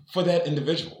just for that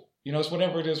individual. It's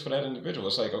whatever it is for that individual.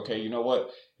 It's like, okay, you know what?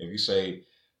 If you say,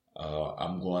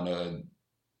 I'm going to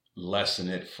lessen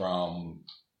it from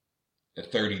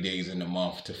 30 days in a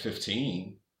month to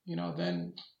 15,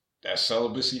 then that's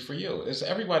celibacy for you.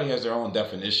 Everybody has their own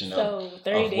definition of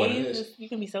 30 of what it days, is. You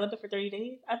can be celibate for 30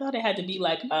 days? I thought it had to be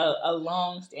like a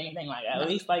long standing thing, like at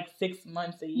least like 6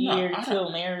 months, a year, till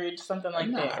marriage, something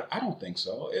like that. I don't think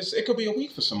so. It could be a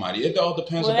week for somebody. It all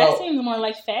depends about... Well, that seems more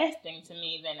like fasting to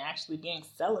me than actually being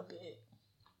celibate.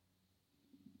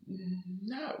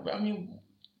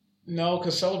 No,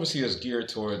 because celibacy is geared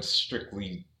towards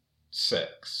strictly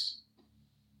sex.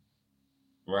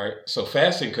 Right, so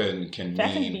fasting can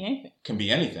be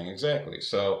anything, exactly.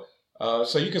 So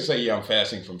you could say, I'm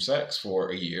fasting from sex for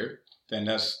a year, then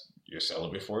you're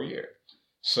celibate for a year.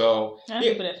 So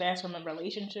people that fast from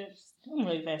relationships, I don't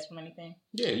really fast from anything.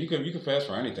 Yeah, you can fast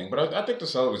for anything, but I think the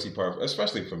celibacy part,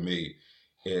 especially for me,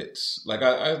 it's like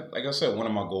I said, one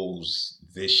of my goals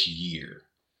this year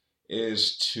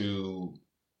is to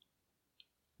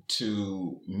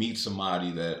meet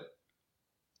somebody that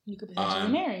you could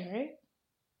potentially marry, right?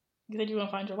 You said you were going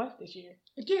to find your wife this year.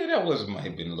 Yeah, that might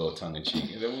have been a little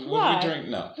tongue-in-cheek. Why?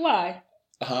 No. Why?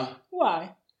 Huh?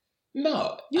 Why?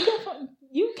 No.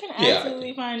 You can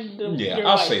absolutely find your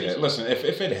I'll wife say that. Listen, if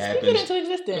it happens...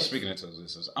 Speaking into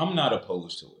existence. I'm not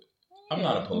opposed to it. I'm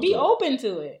not opposed to it. Be open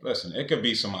to it. Listen, it could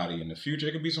be somebody in the future.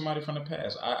 It could be somebody from the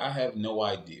past. I have no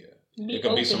idea. It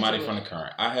could be somebody from the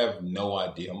current. I have no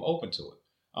idea. I'm open to it.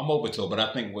 But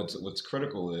I think what's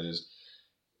critical is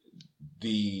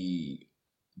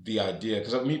the idea,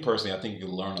 because me personally, I think you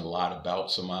learn a lot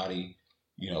about somebody,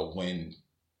 when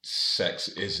sex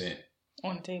isn't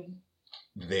on the table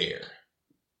there,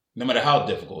 no matter how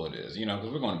difficult it is,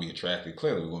 because we're going to be attracted.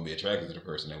 Clearly, we're going to be attracted to the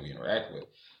person that we interact with.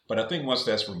 But I think once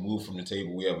that's removed from the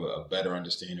table, we have a better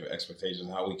understanding of expectations,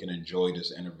 how we can enjoy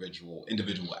this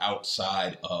individual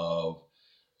outside of,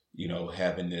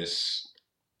 having this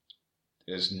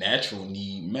natural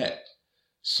need met.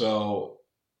 So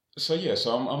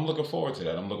I'm looking forward to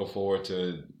that. I'm looking forward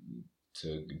to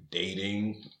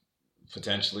dating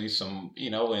potentially some,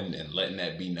 and letting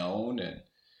that be known and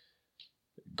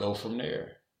go from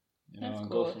there. That's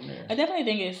cool. Go from there. I definitely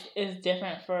think it's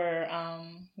different for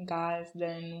guys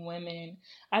than women.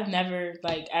 I've never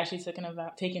actually taken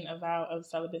a vow of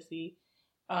celibacy,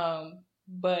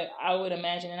 but I would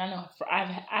imagine, and I know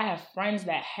I have friends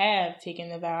that have taken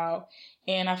the vow,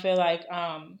 and I feel like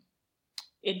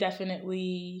it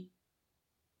definitely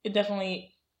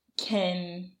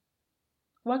can.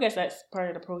 Well, I guess that's part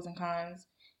of the pros and cons,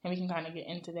 and we can kind of get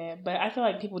into that. But I feel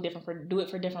like people do it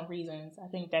for different reasons. I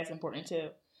think that's important too.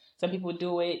 Some people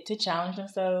do it to challenge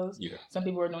themselves. Yeah. Some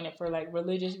people are doing it for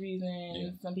religious reasons. Yeah.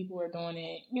 Some people are doing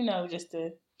it, just to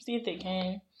see if they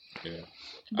can. Yeah.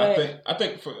 But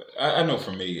I know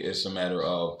for me, it's a matter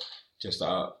of just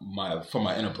for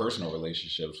my interpersonal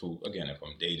relationships. Who, again, if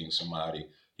I'm dating somebody,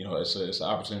 it's an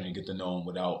opportunity to get to know them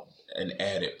without an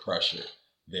added pressure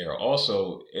there.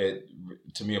 Also,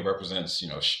 to me, it represents,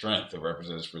 strength. It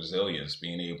represents resilience,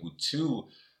 being able to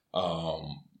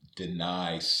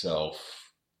deny self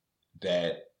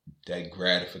that that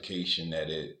gratification that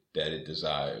it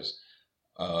desires.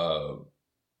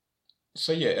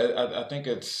 So yeah, I think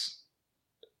it's,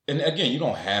 and again, you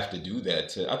don't have to do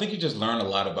that. I think you just learn a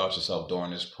lot about yourself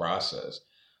during this process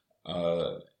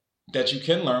that you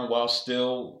can learn while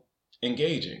still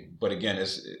engaging. But again,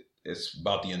 it's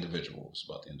about the individual. It's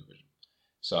about the individual.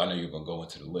 So I know you're gonna go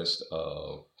into the list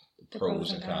of the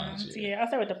pros and cons. Yeah, I'll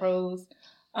start with the pros.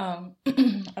 I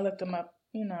looked them up.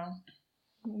 Did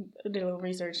a little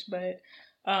research, but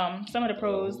some of the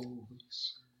pros.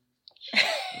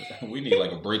 We need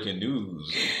like a breaking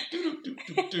news.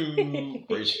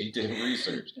 Where she did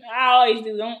research. I always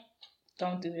do.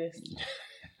 Don't do this.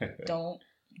 Don't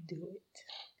do it.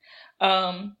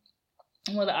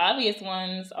 Well, the obvious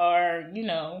ones are,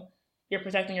 you're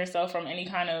protecting yourself from any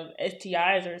kind of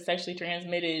STIs or sexually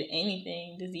transmitted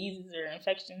anything, diseases or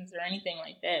infections or anything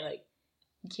like that. Like,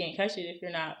 you can't catch it if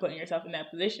you're not putting yourself in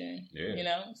that position.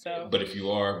 Yeah. So. But if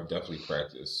you are, definitely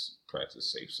practice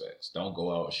safe sex. Don't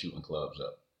go out shooting clubs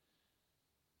up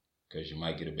because you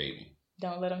might get a baby.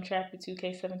 Don't let them trap you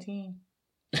 2K17.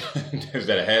 Is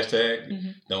that a hashtag?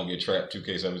 Mm-hmm. Don't get trapped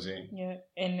 2K17. Yeah,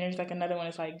 and there's like another one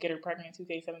that's like get her pregnant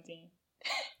 2K17,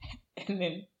 and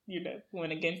then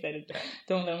went against that.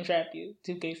 Don't let them trap you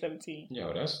 2K17.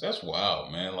 Yo, that's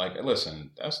wild, man. Like,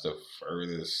 listen, that's the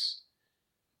furthest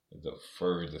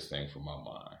thing from my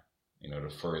mind. The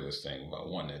furthest thing about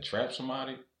wanting to trap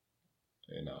somebody.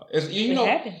 It happens.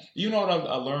 You know what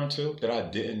I learned too that I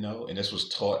didn't know, and this was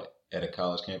taught at a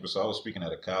college campus. So I was speaking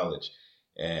at a college,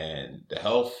 and the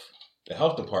health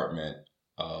department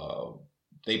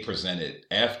they presented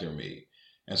after me,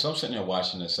 and so I'm sitting there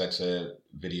watching the sex ed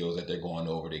videos that they're going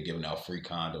over. They're giving out free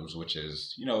condoms, which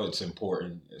is it's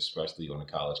important, especially on a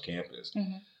college campus.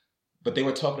 Mm-hmm. But they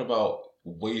were talking about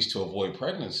ways to avoid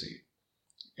pregnancy,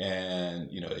 and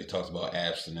they talked about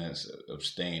abstinence,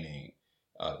 abstaining.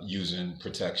 Using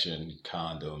protection,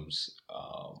 condoms,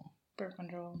 birth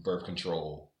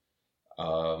control.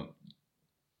 Then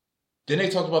they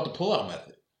talked about the pull-out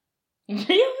method.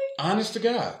 Really? Honest to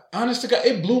God,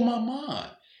 it blew my mind.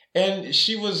 And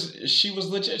she was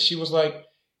legit. She was like,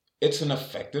 "It's an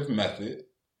effective method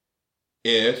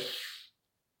if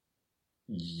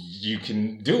you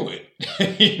can do it.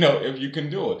 If you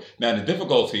can do it." Now the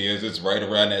difficulty is it's right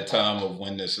around that time of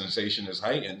when the sensation is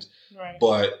heightened, right?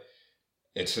 But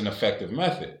it's an effective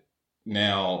method.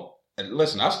 Now,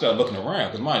 listen, I started looking around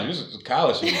because, mind you, this is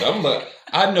college years.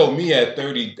 I know me at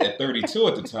 32 at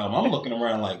the time. I'm looking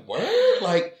around like, what?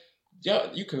 Like,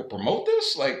 yeah, you could promote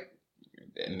this? Like,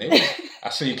 and I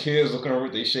see kids looking over,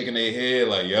 they shaking their head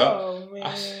like, yeah. Oh,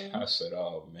 man. I said,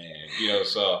 oh, man.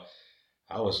 So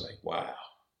I was like, wow.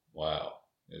 Wow,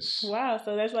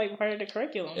 so that's like part of the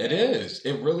curriculum. It is.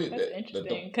 It really is. That's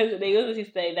interesting because they usually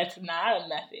say that's not a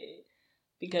method.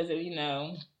 Because of,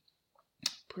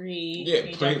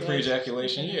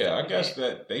 pre-ejaculation. Yeah, I guess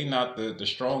that they not the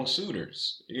strong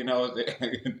suitors. They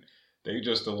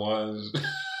just the ones.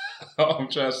 I'm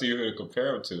trying to see who to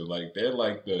compare them to. Like, they're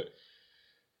like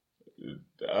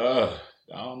I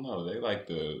don't know. They like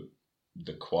the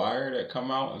choir that come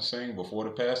out and sing before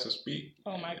the pastor speak.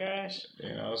 Oh my gosh.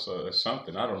 So it's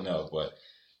something, I don't know. But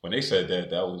when they said that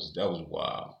was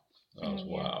wild. That was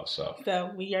wild. So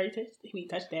we already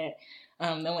touched that.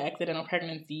 Then with accidental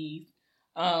pregnancies,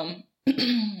 a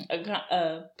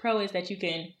pro is that you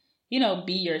can,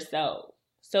 be yourself.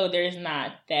 So there's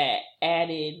not that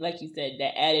added, like you said,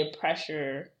 that added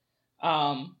pressure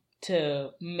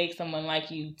to make someone like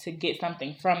you to get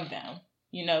something from them.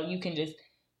 You can just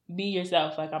be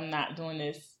yourself. Like, I'm not doing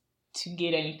this to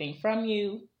get anything from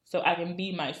you, so I can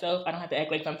be myself. I don't have to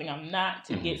act like something I'm not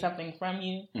to get something from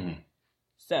you. Mm-hmm.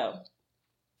 So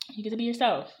you get to be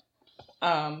yourself.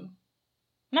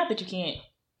 Not that you can't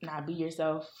not be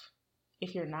yourself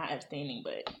if you're not abstaining,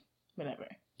 but whatever.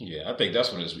 Yeah, I think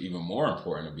that's when it's even more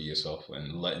important to be yourself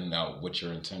and letting out what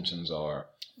your intentions are.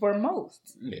 For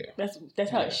most. Yeah. That's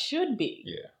how it should be.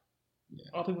 Yeah.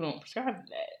 All people don't prescribe to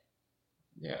that.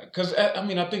 Yeah, because, I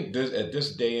think at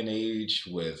this day and age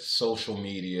with social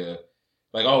media,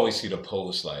 like, I always see the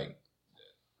post, like,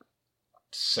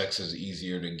 sex is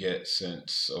easier to get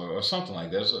since, or something like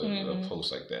that. There's a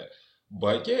post like that.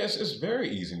 But yeah, it's very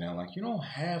easy now. Like, you don't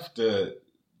have to,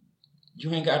 you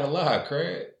ain't got to lie,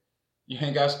 Craig. You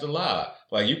ain't got to lie.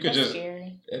 Like, you could just,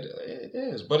 scary. It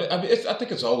is. But I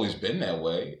think it's always been that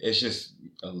way. It's just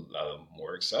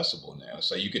more accessible now.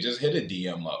 So you could just hit a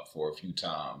DM up for a few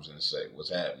times and say,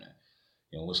 what's happening?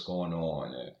 What's going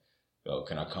on? And,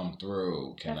 can I come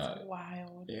through? That's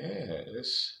wild. Yeah,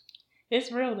 it's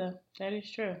real though. That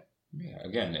is true. Yeah,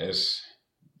 again,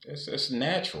 It's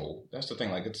natural. That's the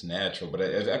thing. Like it's natural, but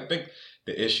I think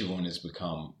the issue one has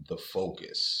become the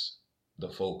focus. The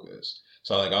focus.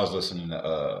 So like I was listening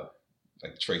to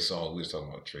like Trey Songz. We was talking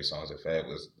about Trey Songz at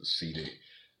Fabulous CD.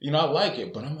 You know, I like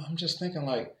it, but I'm just thinking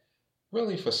like,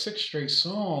 really for 6 straight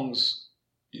songs,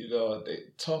 you know, they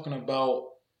talking about,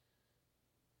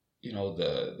 you know,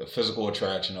 the physical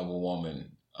attraction of a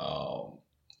woman,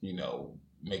 you know,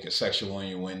 making sexual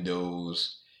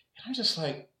innuendos. And I'm just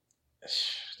like,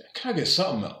 can I get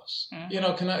something else? Mm-hmm. You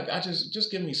know, can I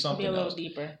just give me something else? Be a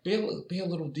little deeper. Be a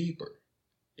little deeper.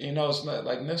 You know, it's not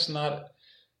like, let's not,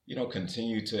 you know,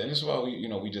 continue to, and this is why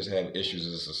we just have issues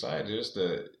as a society. Just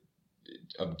the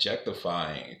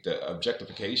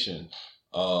objectification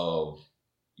of,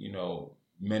 you know,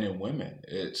 men and women.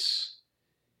 It's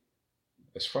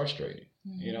frustrating.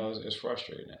 Mm-hmm. You know, it's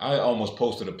frustrating. I almost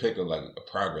posted a pic of like a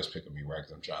progress pic of me, right?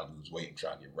 Because I'm trying to lose weight. I'm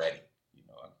trying to get ready. You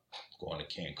know, I'm going to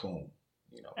Cancun.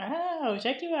 You know. Oh,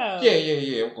 check you out.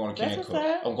 Yeah. I'm going to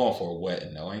Cancun. I'm going for a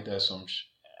wedding though. Ain't that some?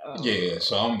 Oh. Yeah.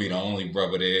 So I'm gonna be the only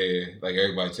brother there. Like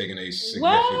everybody taking a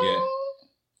significant.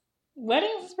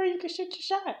 Weddings is where you can shoot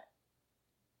your shot.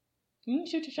 You can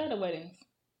shoot your shot at weddings.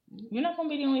 You're not gonna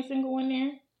be the only single one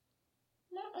there.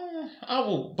 I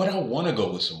will, but I want to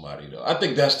go with somebody though. I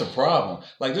think that's the problem.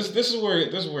 Like this is where it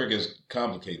gets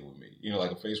complicated with me. You know,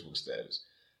 like a Facebook status.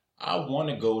 I want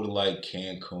to go to like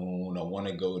Cancun. I want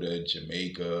to go to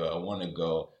Jamaica. I want to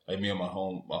go. Like me and my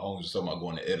home was talking about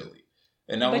going to Italy.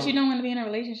 But you don't want to be in a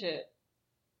relationship.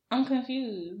 I'm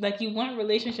confused. Like you want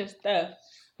relationship stuff,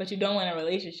 but you don't want a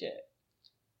relationship.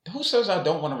 Who says I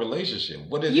don't want a relationship?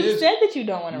 What it you is, said that you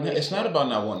don't want a relationship. It's not about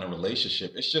not wanting a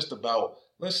relationship. It's just about,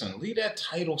 listen, leave that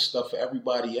title stuff for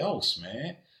everybody else,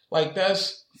 man. Like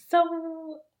that's...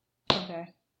 So,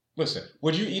 okay. Listen,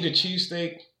 would you eat a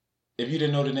cheesesteak if you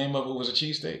didn't know the name of it was a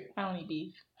cheesesteak? I don't eat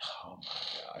beef. Oh my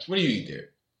gosh. What do you eat there?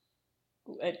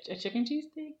 A chicken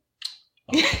cheesesteak?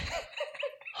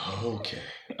 Oh. Okay.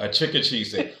 A chicken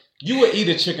cheesesteak. You would eat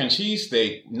a chicken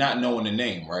cheesesteak not knowing the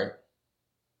name, right?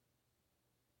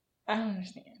 I don't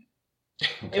understand.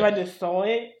 Okay. If I just saw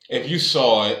it? If you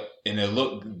saw it and it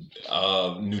looked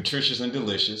nutritious and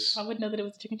delicious. I wouldn't know that it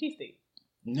was a chicken cheesesteak.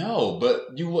 No,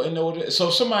 but you wouldn't know it. So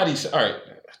if somebody said, all right,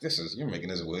 you're making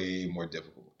this way more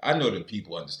difficult. I know that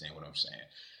people understand what I'm saying.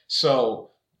 So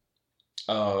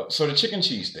the chicken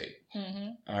cheesesteak. Mm-hmm.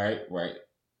 All right.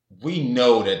 We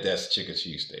know that that's chicken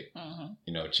cheesesteak. Mm-hmm.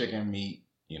 You know, chicken meat,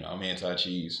 you know, I'm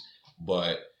anti-cheese,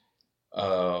 but,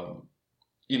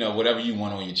 you know, whatever you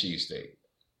want on your cheesesteak.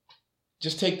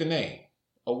 Just take the name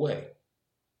away.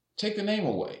 Take the name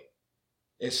away.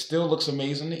 It still looks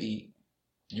amazing to eat.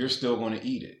 You're still going to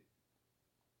eat it.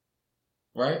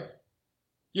 Right?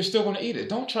 You're still going to eat it.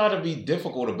 Don't try to be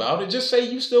difficult about it. Just say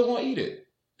you still going to eat it.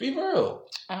 Be real.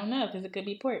 I don't know, because it could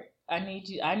be pork. I need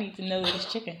to know that it's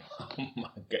chicken. Oh my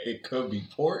God. It could be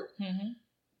pork? Mm-hmm.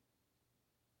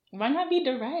 Why not be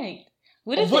direct?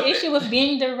 What is the issue with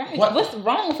being direct? What's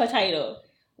wrong with a title?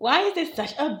 Why is it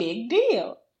such a big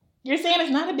deal? You're saying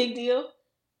it's not a big deal,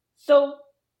 so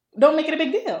don't make it a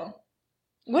big deal.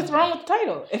 What's wrong with the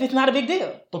title if it's not a big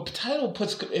deal? But the title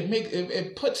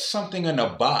puts something in a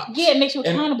box. Yeah, it makes you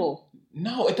accountable.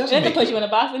 No, it doesn't. It doesn't put you in a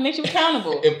box. It makes you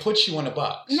accountable. It puts you in a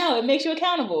box. No, it makes you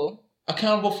accountable.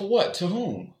 Accountable for what? To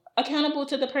whom? Accountable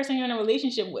to the person you're in a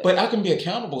relationship with. But I can be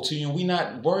accountable to you, and we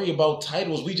not worry about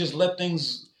titles. We just let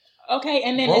things. Okay,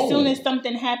 and then roll. As soon as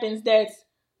something happens that's,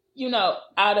 you know,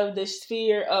 out of the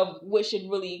sphere of what should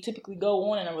really typically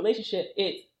go on in a relationship,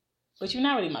 but you're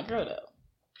not really my girl though.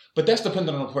 But that's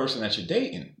dependent on the person that you're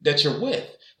dating, that you're with.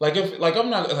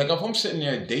 If I'm sitting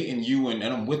there dating you and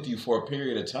I'm with you for a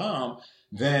period of time,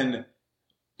 then,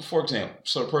 for example,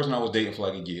 so the person I was dating for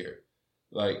like a year,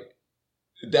 like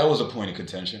that was a point of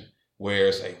contention where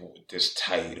it's like, this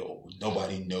title,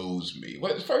 nobody knows me.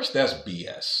 Well, first, that's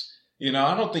BS. You know,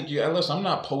 I don't think listen, I'm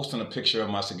not posting a picture of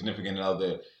my significant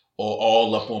other or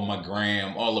all up on my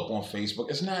gram, all up on Facebook.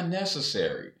 It's not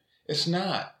necessary. It's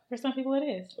not. For some people it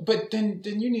is. But then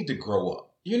you need to grow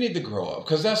up. You need to grow up.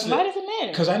 Because that's why does it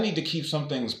matter? Because I need to keep some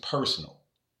things personal.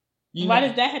 Why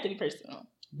does that have to be personal?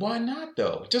 Why not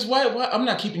though? Just why I'm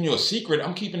not keeping you a secret.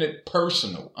 I'm keeping it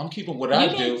personal. I'm keeping what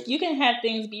I do. You can have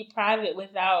things be private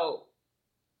without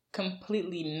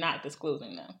completely not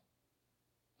disclosing them.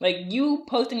 Like you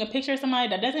posting a picture of somebody,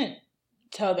 that doesn't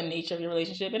tell the nature of your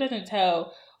relationship. It doesn't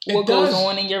tell what goes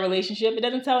on in your relationship. It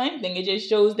doesn't tell anything. It just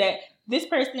shows that this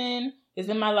person is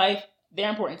in my life. They're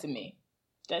important to me.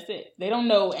 That's it. They don't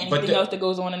know anything else that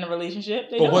goes on in the relationship.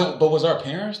 But was our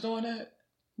parents doing that?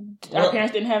 Our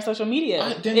parents didn't have social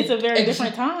media. It's a very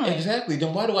different time. Exactly.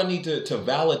 Then why do I need to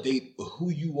validate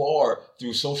who you are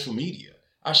through social media?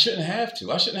 I shouldn't have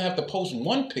to. I shouldn't have to post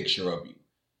one picture of you.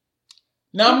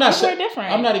 Now I'm not saying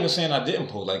different. I'm not even saying I didn't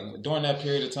post. Like during that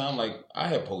period of time, like I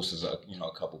had posted, a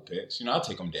couple pics. I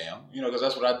take them down, because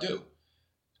that's what I do.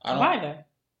 Why though?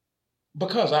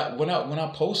 Because when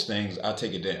I post things, I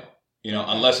take it down.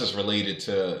 Unless it's related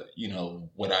to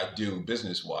what I do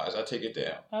business wise, I take it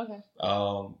down. Okay.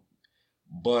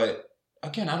 But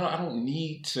again, I don't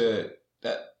need to.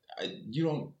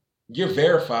 You're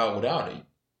verified without it.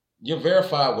 You're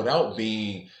verified without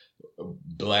being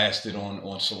blasted on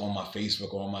my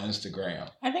Facebook or on my Instagram.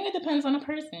 I think it depends on the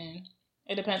person.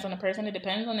 It depends on the person. It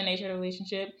depends on the nature of the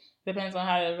relationship. It depends on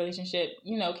how the relationship,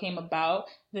 came about.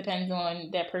 It depends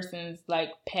on that person's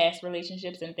past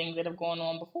relationships and things that have gone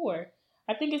on before.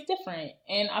 I think it's different.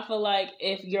 And I feel like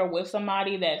if you're with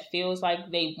somebody that feels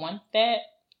like they want that,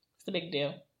 it's a big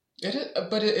deal. It is,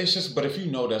 but it's just, but if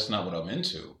that's not what I'm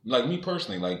into, like me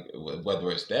personally, whether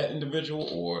it's that individual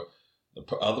or the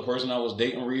other person I was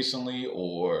dating recently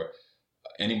or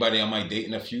anybody I might date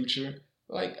in the future,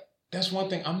 that's one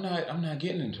thing I'm not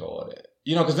getting into all that,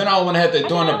 because then I don't want to have to,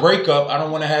 during the breakup, I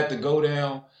don't want to have to go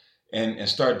down and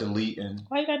start deleting.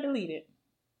 Why you got deleted?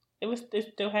 It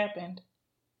still happened.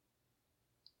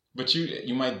 But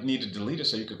you might need to delete it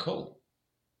so you could cope,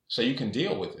 so you can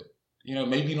deal with it.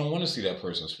 Maybe you don't want to see that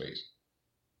person's face.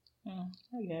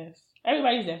 I guess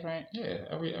everybody's different. Yeah,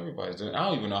 everybody's different. I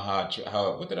don't even know how did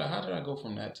I go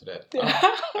from that to that?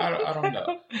 I don't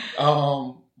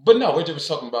know. But no, we're just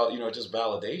talking about just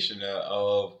validation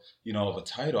of of a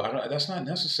title. That's not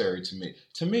necessary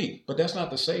to me. But that's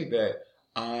not to say that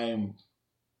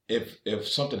if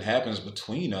something happens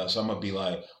between us, I'm gonna be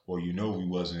like, well, we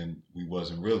wasn't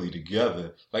really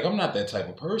together. Like I'm not that type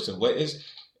of person. What is?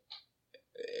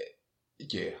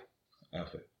 Yeah,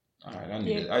 F it. All right,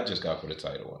 I just got to put a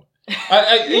title on.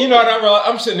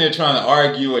 I'm sitting there trying to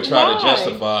argue or try to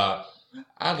justify.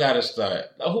 I gotta start.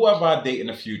 Whoever I date in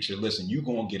the future, listen, you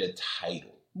gonna get a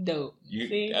title. Dope.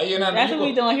 See? That's what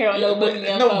we doing here on No Boogie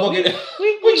Info.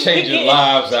 We changing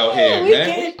lives out here, we man.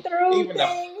 We get through things,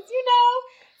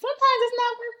 Sometimes it's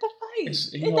not worth the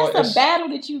fight. That's a battle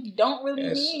that you don't really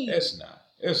need. It's not.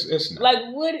 It's not. Like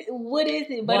what is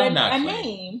it? But a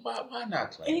name. Why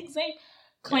not claim?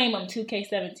 Claim them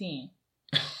 2K17.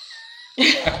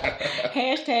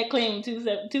 Hashtag claim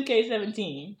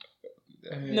 2K17.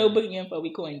 No Boogie Info,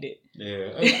 we coined it.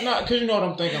 Yeah, not because what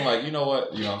I'm thinking.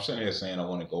 I'm sitting here saying I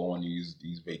want to go on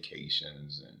these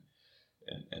vacations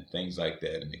and things like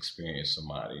that and experience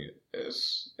somebody.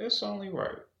 It's only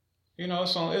right.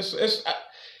 It's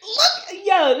look,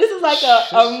 yo, this is like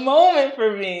a moment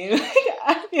for me.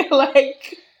 I feel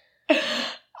like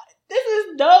this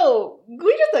is dope.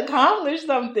 We just accomplished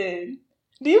something.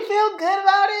 Do you feel good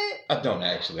about it? I don't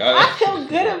actually. I feel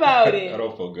good about it. I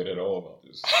don't feel good at all about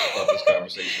this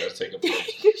conversation that's taking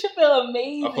place. You should feel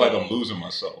amazing. I feel like I'm losing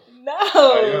myself. No. I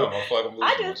am. I feel like I'm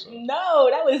losing myself. No,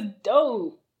 that was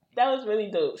dope. That was really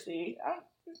dope, see?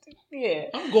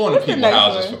 I'm going to people's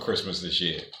houses for Christmas this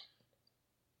year.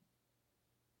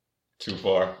 Too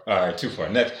far. All right, too far.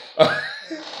 Next.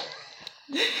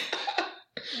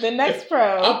 The next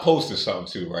pro. I posted something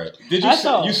too, right? Did you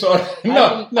saw? You saw it?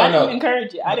 No. I didn't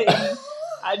encourage it. I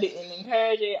didn't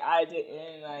encourage it. I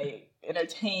didn't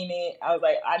entertain it. I was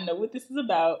like, I know what this is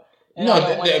about. No,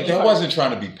 that wasn't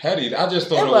trying to be petty. I just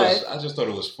thought I just thought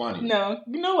it was funny. No,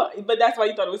 you know what? But that's why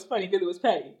you thought it was funny, because it was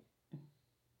petty.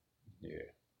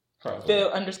 Yeah.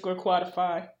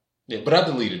 Phil_quadify. Yeah, but I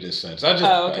deleted this since. I just.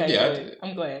 Okay.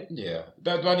 I'm glad. Yeah.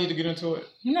 Do I need to get into it?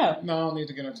 No, I don't need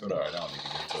to get into it. All right, I don't need to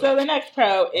get into it. So the next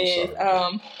pro is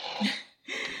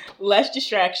less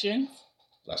distractions.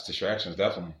 Less distractions,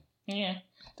 definitely. Yeah.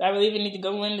 Do I really even need to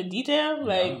go into detail?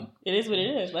 It is what it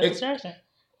is. Less distraction.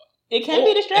 It can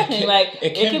be distracting.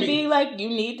 It can be like you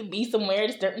need to be somewhere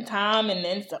at a certain time and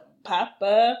then something pop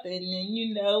up and then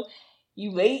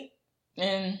you late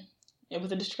and it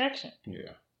was a distraction.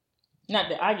 Yeah. Not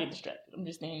that I get distracted. I'm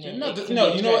just saying that.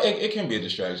 It can be a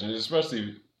distraction,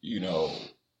 especially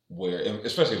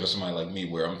especially if it's somebody like me,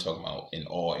 where I'm talking about in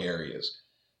all areas.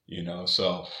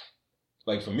 So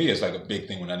like for me, it's like a big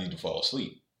thing when I need to fall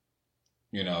asleep.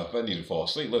 If I need to fall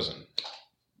asleep, listen,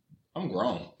 I'm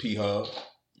grown. P-Hub,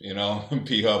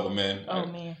 P-Hub, man. Oh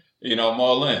man. I'm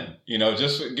all in.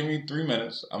 Just give me 3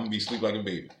 minutes. I'm gonna be asleep like a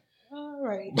baby. All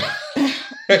right.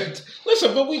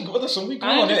 Listen, we go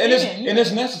on, and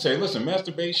it's necessary. Listen,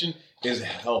 masturbation is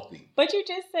healthy. But you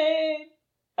just said,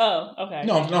 oh, okay.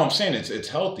 No, I'm saying it's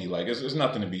healthy. Like it's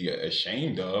nothing to be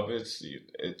ashamed of. It's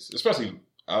especially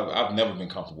I've never been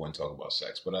comfortable in talking about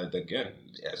sex, but again,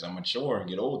 as I mature and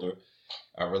get older,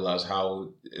 I realize how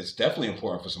it's definitely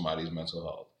important for somebody's mental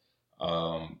health.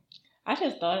 I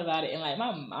just thought about it, and like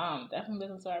my mom definitely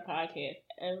listens to our podcast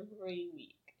every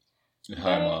week.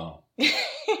 Hi, Mom.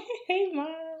 Hey, Mom.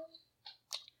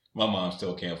 My mom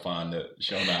still can't find the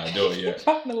show. How to do it yet.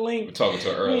 Find the link. We're talking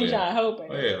to her We earlier. trying to help her.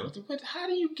 Oh, yeah. But how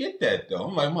do you get that though?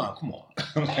 I'm like, Mom, come on.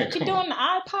 I'm like, You doing the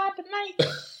iPod tonight?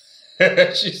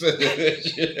 She said,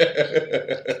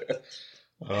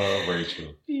 "Oh,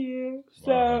 Rachel." Yeah.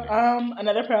 So,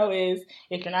 another pro is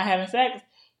if you're not having sex,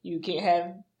 you can't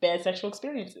have bad sexual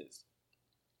experiences.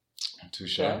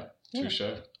 Touche. So, yeah. Touche.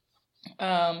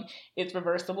 It's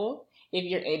reversible if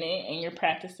you're in it and you're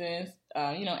practicing,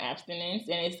 abstinence,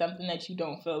 and it's something that you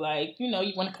don't feel like, you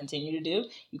want to continue to do.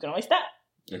 You can always stop.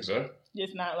 Exactly.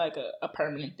 It's not like a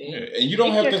permanent thing. Yeah. And you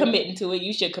don't have if to. you're committing to it,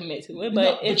 you should commit to it.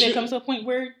 But if it comes to a point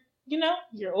where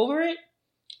you're over it.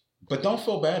 But don't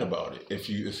feel bad about it if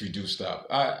you do stop.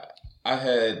 I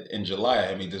had in July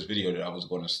I made this video that I was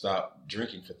going to stop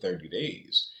drinking for 30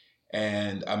 days,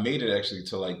 and I made it actually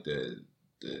to like the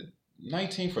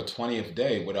 19th or 20th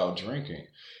day without drinking,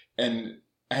 and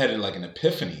I had like an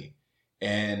epiphany,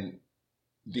 and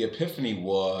the epiphany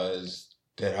was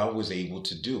that I was able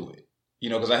to do it.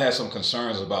 Because I had some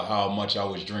concerns about how much I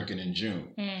was drinking in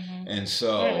June, and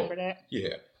so I remember that.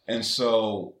 Yeah, and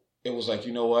so. It was like,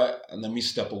 you know what? Let me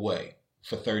step away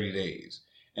for 30 days.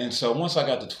 And so once I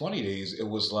got to 20 days, it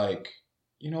was like,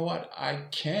 you know what? I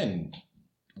can,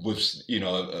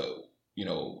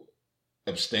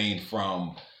 abstain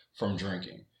from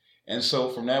drinking. And so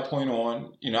from that point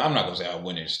on, I'm not going to say I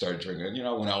went and started drinking.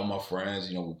 I went out with my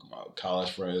friends, my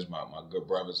college friends, my good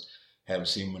brothers. Haven't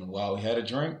seen them in a while. We had a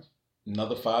drink.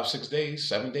 Another 5, 6 days,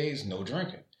 7 days, no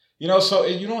drinking. So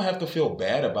you don't have to feel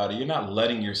bad about it. You're not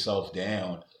letting yourself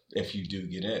down. If you do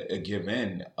give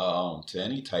in to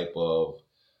any type of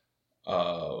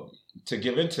to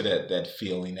give into that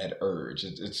feeling, that urge,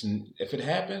 it's if it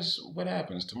happens, what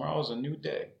happens? Tomorrow's a new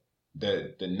day.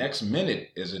 The next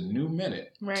minute is a new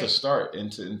minute to start and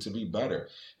to be better.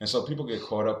 And so people get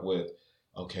caught up with,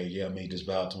 okay, yeah, I made this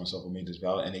vow to myself, I made this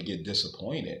vow, and they get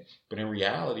disappointed. But in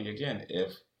reality, again,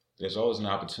 if there's always an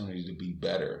opportunity to be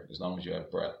better as long as you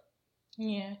have breath.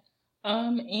 Yeah.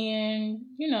 And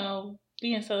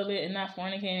being celibate and not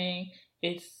fornicating,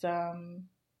 it's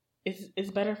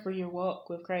better for your walk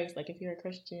with Christ. Like if you're a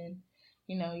Christian,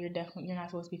 you're not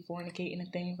supposed to be fornicating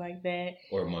and things like that.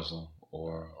 Or Muslim,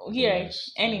 or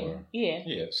Buddhist,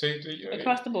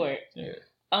 across the board. Yeah.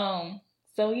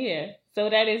 So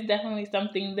that is definitely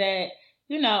something that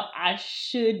I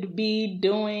should be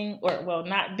doing, or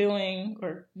not doing,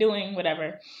 or doing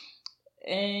whatever.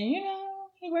 And you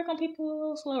work on people a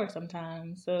little slower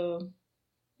sometimes, so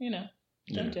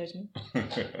don't judge me.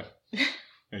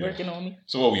 Working on me.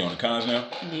 So what, are we on the cons now?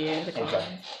 Yeah, the cons.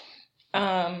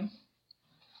 Okay.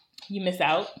 You miss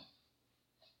out.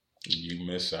 You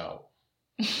miss out.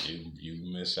 You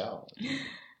miss out.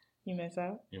 You miss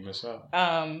out. You miss out.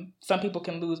 Some people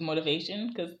can lose motivation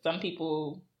because some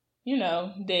people,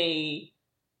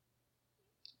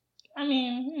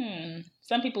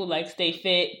 some people like stay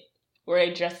fit, or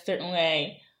they dress a certain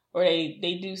way, or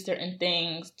they do certain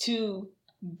things to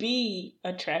be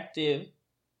attractive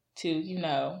to,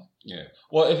 Yeah.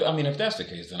 Well, if that's the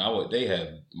case, then they have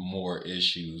more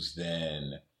issues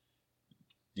than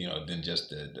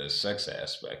just the sex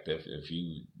aspect. If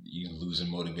you losing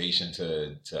motivation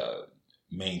to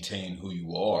maintain who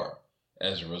you are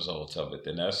as a result of it,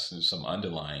 then that's some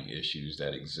underlying issues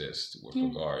that exist with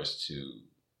regards to,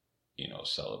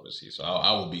 celibacy. So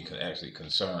I would be actually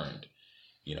concerned,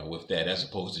 with that, as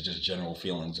opposed to just general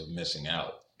feelings of missing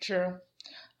out. True.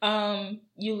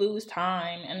 You lose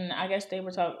time, and I guess they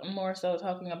were more so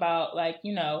talking about like,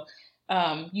 you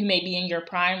may be in your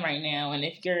prime right now, and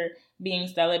if you're being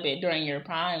celibate during your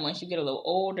prime, once you get a little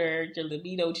older, your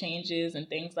libido changes and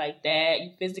things like that.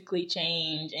 You physically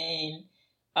change, and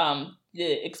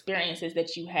the experiences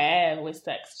that you have with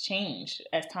sex change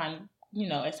as time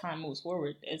moves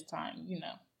forward, as time,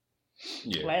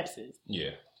 lapses.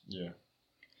 Yeah.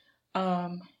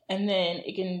 And then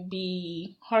it can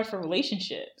be hard for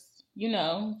relationships,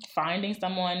 finding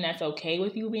someone that's okay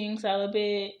with you being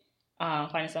celibate,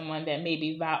 finding someone that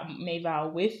may vow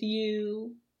with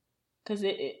you, because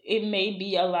it may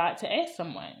be a lot to ask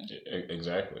someone.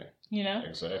 Exactly.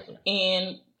 Exactly.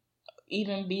 And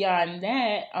even beyond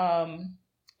that,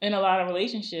 in a lot of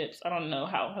relationships, I don't know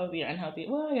how healthy or unhealthy.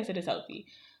 Well, I guess it is healthy.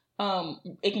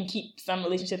 It can keep some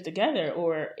relationships together,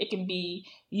 or it can be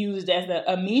used as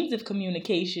a means of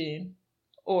communication,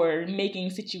 or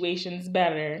making situations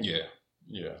better.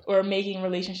 Yeah. Or making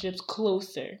relationships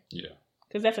closer. Yeah.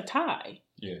 Because that's a tie.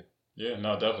 Yeah. Yeah,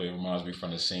 no, definitely. It reminds me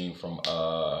from the scene from,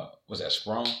 was that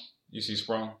Sprung? You see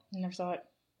Sprung? I never saw it.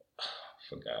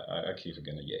 forgot. I keep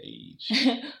forgetting your age.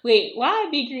 Wait, why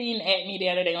B Green at me the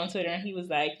other day on Twitter and he was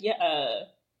like,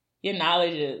 your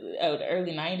knowledge of the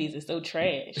early 90s is so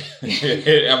trash.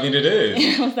 I mean, it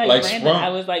is. I was like Brandon, I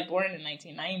was like born in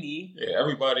 1990. Yeah,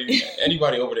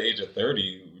 anybody over the age of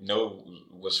 30 knows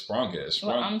what Sprung is.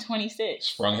 Sprung, well, I'm 26.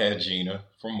 Sprung had Gina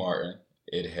from Martin.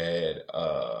 It had,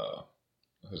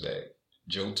 who's that?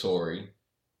 Joe Torre.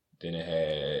 Then it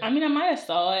had. I mean, I might have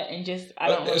saw it and just I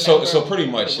don't. So pretty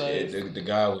much the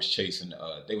guy was chasing.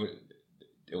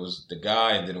 It was the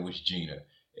guy and then it was Gina,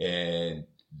 and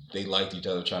they liked each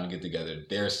other, trying to get together.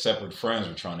 Their separate friends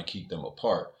were trying to keep them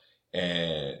apart,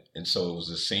 and so it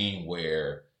was a scene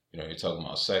where you're talking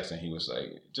about sex, and he was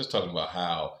like just talking about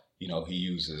how he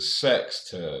uses sex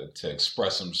to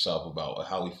express himself about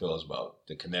how he feels about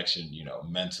the connection,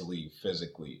 mentally,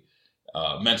 physically.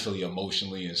 Mentally,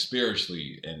 emotionally, and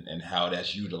spiritually, and how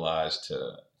that's utilized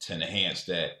to enhance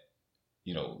that,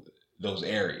 those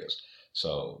areas.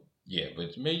 So yeah,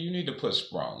 but maybe you need to put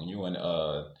Sprung. You and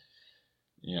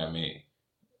you know what I mean.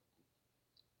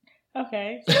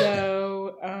 Okay,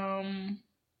 so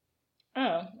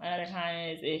another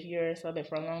kind is if you're celibate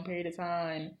for a long period of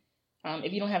time.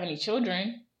 If you don't have any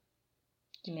children,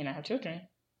 you may not have children.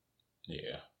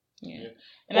 Yeah. Yeah.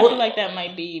 And I feel like that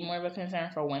might be more of a concern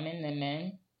for women than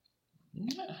men.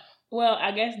 Yeah. Well,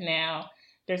 I guess now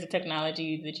there's a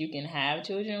technology that you can have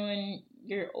children when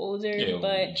you're older. Yeah,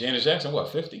 but Janet Jackson,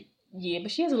 50? Yeah, but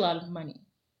she has a lot of money.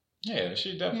 Yeah,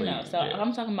 she definitely. So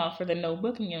I'm talking about for the no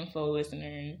booking info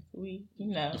listeners. If we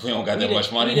don't got that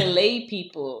much money, we the lay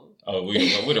people. Oh, we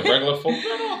the regular folk.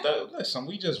 No, listen,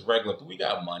 we just regular. We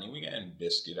got money. We getting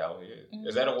biscuit out here.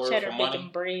 Is that a word Cheddar, for money?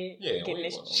 Bacon, bread. Yeah, getting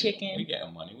this chicken. We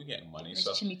getting money. We getting money.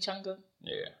 So chimichanga.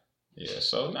 Yeah.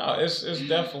 So no, it's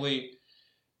definitely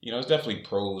it's definitely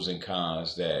pros and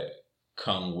cons that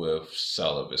come with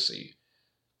celibacy.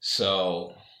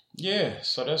 So yeah,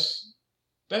 so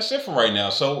that's it for right now.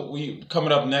 So we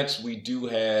coming up next, we do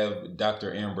have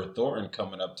Dr. Amber Thornton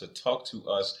coming up to talk to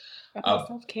us about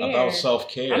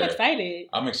self-care.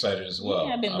 I'm excited as well.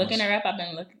 Yeah, I've been looking her up. I've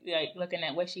been looking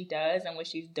at what she does and what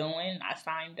she's doing. I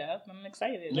signed up. I'm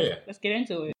excited. Let's get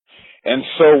into it. And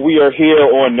so we are here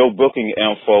on No Booking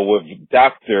Info with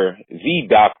Dr.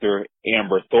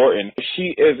 Amber Thornton.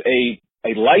 She is a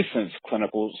licensed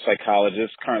clinical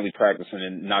psychologist currently practicing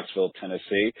in Knoxville,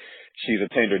 Tennessee. She's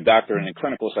obtained her doctorate in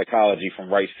clinical psychology from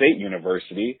Wright State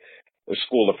University, the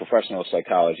School of Professional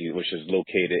Psychology, which is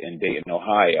located in Dayton,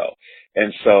 Ohio.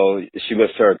 And so she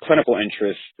lists her clinical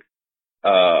interests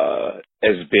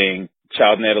as being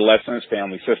child and adolescence,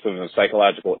 family systems, and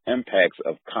psychological impacts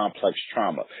of complex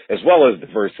trauma, as well as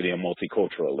diversity and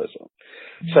multiculturalism.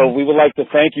 So we would like to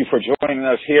thank you for joining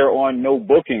us here on No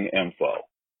Booking Info.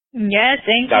 Yes,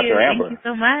 thank Dr. you. Amber. Thank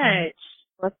you so much.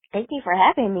 Well, thank you for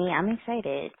having me. I'm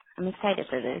excited. I'm excited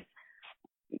for this.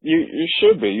 You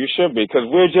should be, because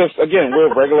we're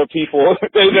regular people.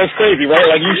 That's crazy, right?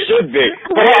 Like you should be.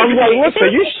 But I'm like,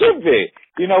 listen, you should be.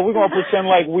 We're gonna pretend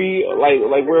like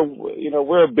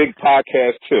we're a big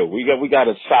podcast too. We got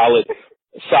a solid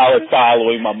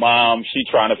following. My mom, she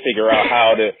trying to figure out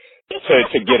how to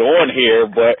get on here,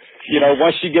 but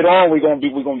once you get on, we're gonna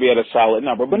be at a solid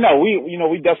number. But no,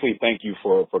 we definitely thank you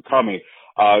for coming.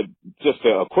 Just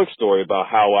a quick story about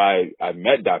how I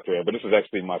met Dr. Amber. This is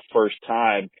actually my first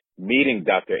time meeting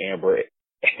Dr. Amber,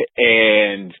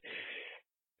 and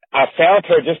I found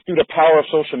her just through the power of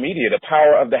social media, the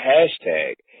power of the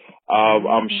hashtag.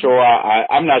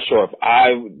 I'm not sure if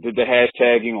I did the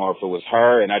hashtagging or if it was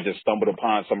her, and I just stumbled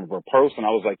upon some of her posts, and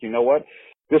I was like, you know what?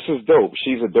 This is dope.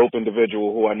 She's a dope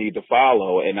individual who I need to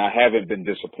follow, and I haven't been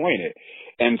disappointed.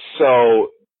 And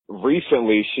so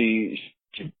recently she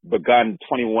begun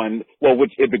 21,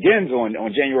 which it begins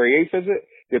on January 8th, is it?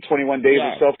 The 21 days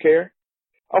of self-care?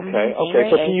 Okay.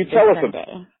 So can you tell us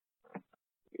about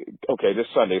Okay, this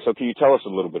Sunday. So can you tell us a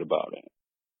little bit about it?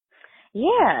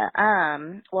 Yeah.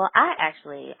 Well,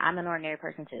 I'm an ordinary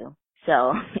person too.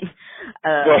 So,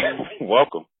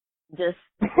 welcome. Just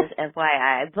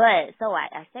FYI. But so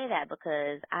I say that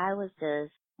because I was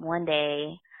just one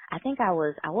day, I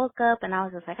woke up and I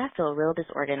was just like, I feel real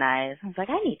disorganized. I was like,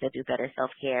 I need to do better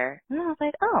self-care. And I was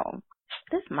like, oh,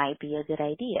 this might be a good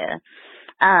idea.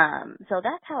 So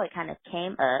that's how it kind of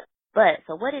came up. But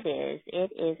so what it is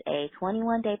a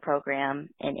 21-day program,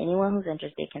 and anyone who's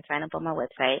interested can sign up on my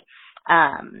website.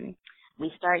 We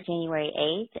start January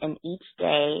 8th, and each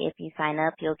day, if you sign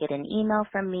up, you'll get an email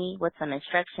from me with some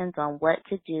instructions on what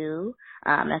to do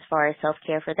as far as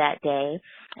self-care for that day.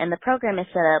 And the program is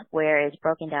set up where it's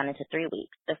broken down into 3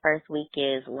 weeks. The first week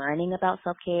is learning about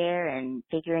self-care and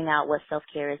figuring out what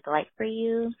self-care is like for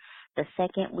you. The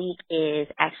second week is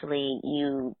actually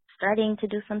you starting to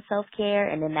do some self-care,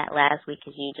 and then that last week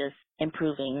is you just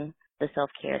improving the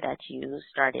self-care that you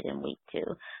started in week 2.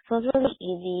 So it's really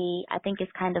easy. I think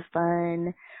it's kind of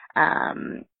fun.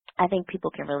 I think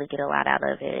people can really get a lot out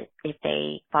of it if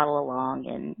they follow along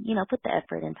and, put the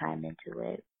effort and time into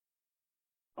it.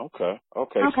 Okay,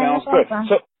 Okay, sounds that's good. awesome.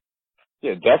 So,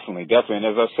 yeah, definitely. And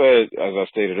as I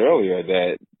stated earlier,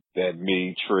 that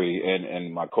me, Tree,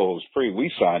 and my co-host Pre,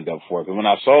 we signed up for it. Because when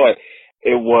I saw it,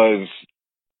 it was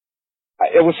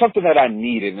something that I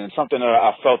needed and something that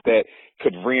I felt that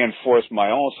could reinforce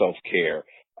my own self-care.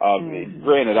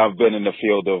 Granted, I've been in the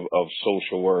field of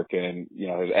social work and,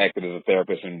 has acted as a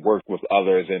therapist and worked with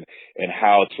others and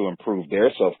how to improve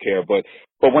their self-care. But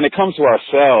when it comes to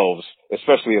ourselves,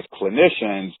 especially as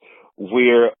clinicians,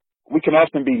 we can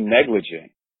often be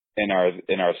negligent in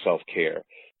our self-care.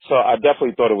 So I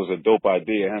definitely thought it was a dope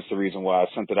idea. Hence the reason why I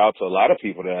sent it out to a lot of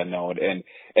people that I know. And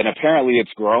apparently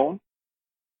it's grown.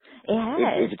 It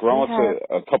has. It's grown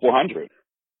to a couple hundred.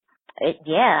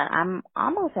 I'm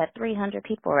almost at 300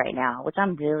 people right now, which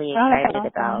I'm really excited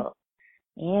about.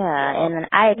 Yeah, and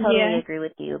I totally agree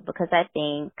with you because I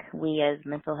think we as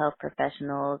mental health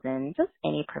professionals and just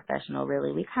any professional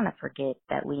really, we kind of forget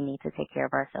that we need to take care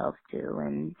of ourselves too.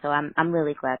 And so I'm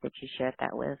really glad that you shared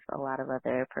that with a lot of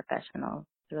other professionals.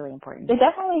 It's really important. It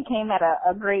definitely came at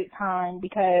a great time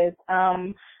because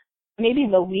maybe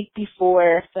the week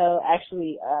before, so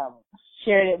actually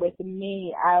shared it with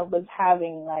me, I felt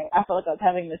like I was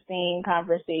having the same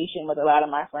conversation with a lot of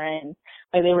my friends.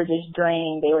 Like they were just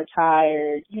drained, they were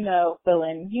tired,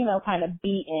 feeling, kind of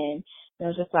beaten. And it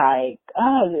was just like,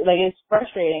 it's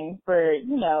frustrating for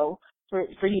you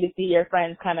to see your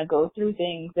friends kind of go through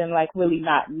things and like really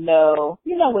not know,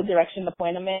 what direction to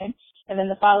point them in. And then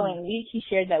the following week, he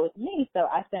shared that with me, so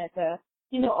I sent it to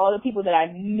all the people that I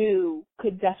knew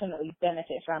could definitely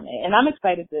benefit from it. And I'm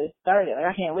excited to start it. Like,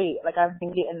 I can't wait. Like, I've been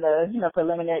getting the,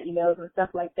 preliminary emails and stuff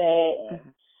like that. And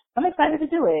I'm excited to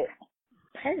do it.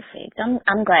 Perfect.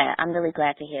 I'm glad. I'm really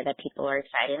glad to hear that people are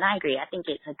excited. And I agree. I think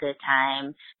it's a good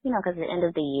time, because at the end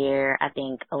of the year, I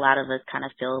think a lot of us kind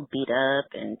of feel beat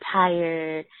up and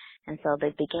tired. And so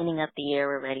the beginning of the year,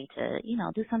 we're ready to,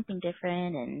 do something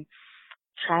different and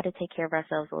try to take care of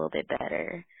ourselves a little bit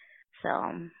better. So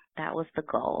that was the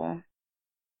goal.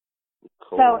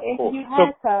 Cool, so if you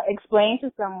had to explain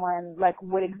to someone like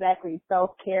what exactly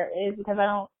self-care is, because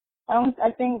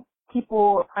I think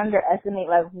people underestimate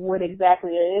like what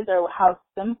exactly it is or how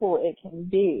simple it can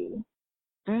be.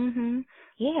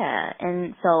 Yeah.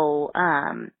 And so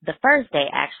the first day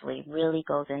actually really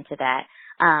goes into that.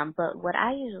 But what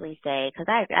I usually say, because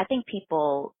I think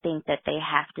people think that they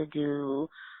have to do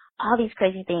all these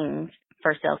crazy things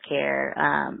for self-care,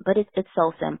 but it's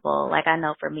so simple. Like I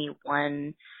know for me,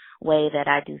 one way that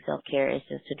I do self-care is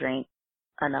just to drink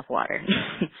enough water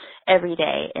every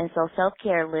day. And so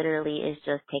self-care literally is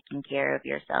just taking care of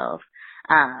yourself.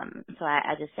 So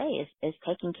I just say it's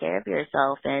taking care of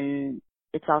yourself, and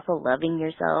it's also loving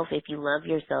yourself. If you love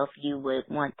yourself, you would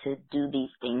want to do these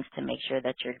things to make sure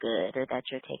that you're good or that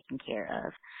you're taken care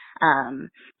of.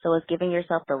 So it's giving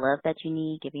yourself the love that you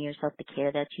need, giving yourself the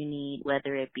care that you need,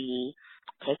 whether it be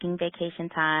taking vacation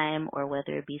time or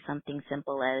whether it be something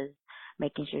simple as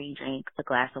making sure you drink a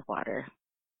glass of water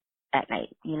at night.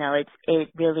 It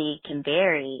really can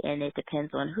vary, and it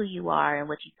depends on who you are and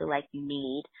what you feel like you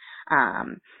need.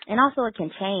 And also it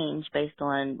can change based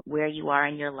on where you are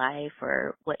in your life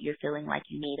or what you're feeling like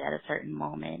you need at a certain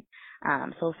moment.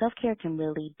 So self-care can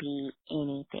really be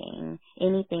anything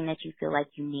that you feel like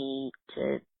you need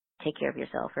to take care of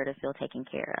yourself or to feel taken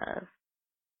care of.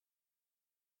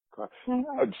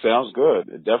 It sounds good.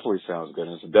 It definitely sounds good.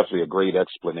 And it's definitely a great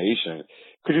explanation.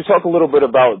 Could you talk a little bit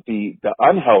about the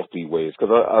unhealthy ways?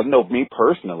 Because I know me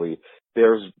personally,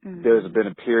 there's been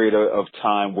a period of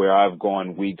time where I've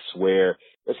gone weeks where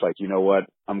it's like, you know what,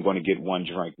 I'm going to get one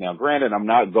drink. Now, granted, I'm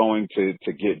not going to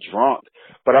get drunk,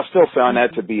 but I still found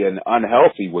that to be an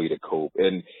unhealthy way to cope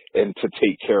and to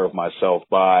take care of myself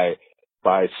by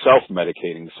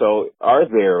self-medicating. So are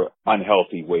there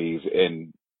unhealthy ways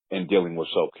in dealing with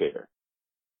self-care?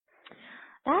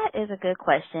 That is a good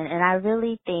question, and I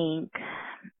really think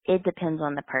it depends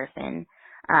on the person.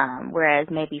 Whereas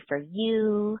maybe for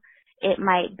you, it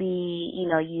might be,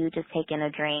 you just taking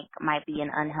a drink might be an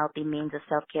unhealthy means of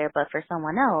self-care, but for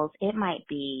someone else, it might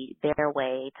be their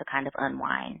way to kind of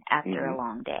unwind after a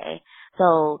long day.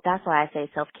 So that's why I say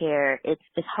self-care,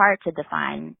 it's hard to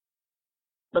define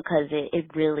because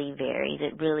it really varies.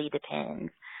 It really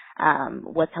depends.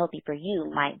 What's healthy for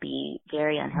you might be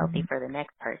very unhealthy for the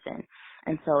next person.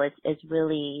 And so it's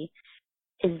really,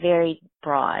 is very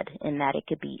broad in that it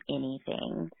could be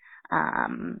anything.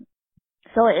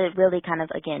 So it really kind of,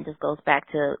 again, just goes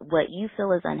back to what you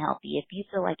feel is unhealthy. If you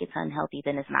feel like it's unhealthy,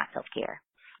 then it's not self-care.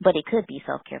 But it could be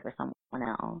self-care for someone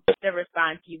else. The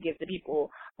response you give to people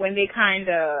when they kind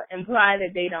of imply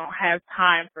that they don't have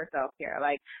time for self-care.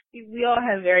 Like, we all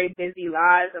have very busy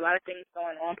lives, a lot of things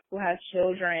going on. People have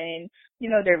children,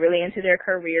 they're really into their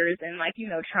careers and, like,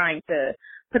 trying to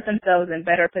put themselves in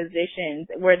better positions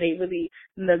where they really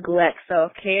neglect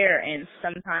self-care. And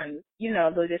sometimes,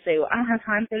 they'll just say, well, I don't have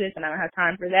time for this and I don't have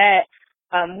time for that.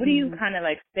 What do you kind of,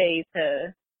 like, say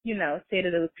to, say to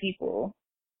those people?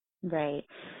 Right.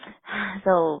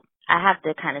 So I have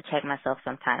to kind of check myself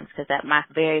sometimes because my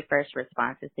very first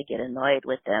response is to get annoyed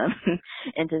with them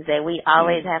and to say we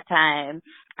always have time.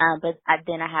 But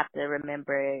then I have to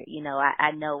remember, I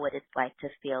know what it's like to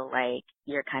feel like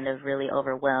you're kind of really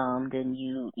overwhelmed and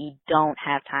you don't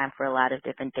have time for a lot of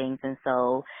different things. And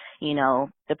so,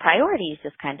 the priorities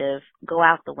just kind of go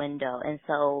out the window. And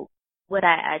so what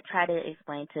I try to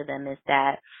explain to them is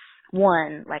that,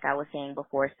 one, like I was saying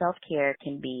before, self-care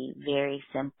can be very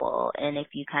simple. And if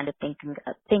you kind of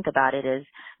think about it as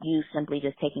you simply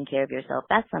just taking care of yourself,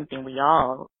 that's something we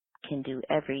all can do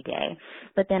every day.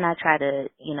 But then I try to,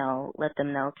 let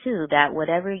them know too that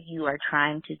whatever you are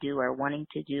trying to do or wanting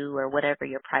to do or whatever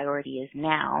your priority is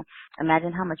now,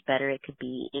 imagine how much better it could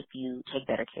be if you take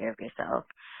better care of yourself.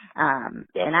 And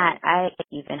I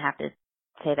even have to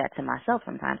say that to myself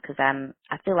sometimes because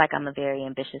I feel like I'm a very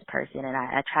ambitious person and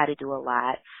I try to do a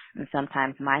lot, and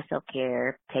sometimes my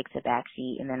self-care takes a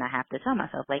backseat, and then I have to tell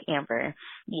myself, like, Amber,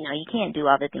 you can't do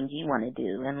all the things you want to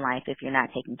do in life if you're not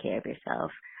taking care of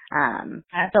yourself.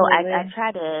 So I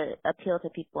try to appeal to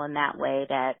people in that way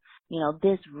that,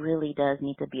 this really does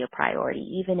need to be a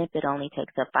priority, even if it only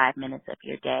takes up 5 minutes of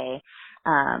your day.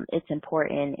 It's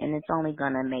important, and it's only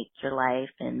going to make your life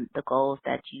and the goals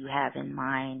that you have in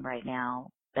mind right now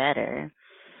better.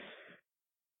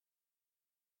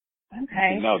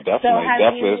 Okay. No,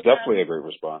 definitely. It's definitely a great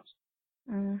response.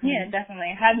 Mm-hmm. Yeah,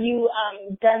 definitely. Have you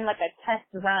done like a test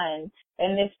run?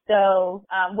 And if so,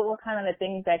 what were kind of the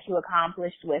things that you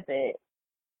accomplished with it?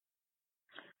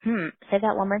 Say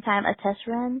that one more time. A test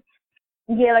run?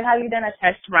 Yeah, like have you done a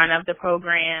test run of the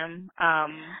program?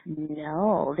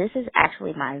 No, this is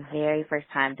actually my very first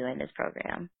time doing this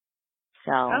program.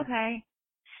 So okay.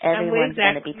 Everyone's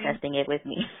going to be testing it with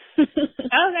me.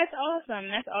 Oh, that's awesome.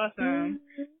 That's awesome.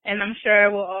 Mm-hmm. And I'm sure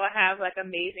we'll all have like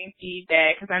amazing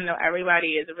feedback because I know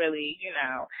everybody is really,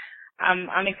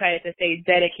 I'm excited to stay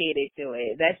dedicated to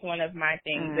it. That's one of my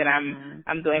things that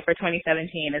I'm doing for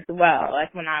 2017 as well.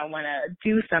 Like when I want to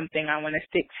do something, I want to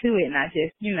stick to it, not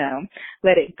just,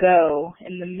 let it go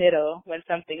in the middle when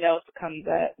something else comes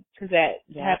up because that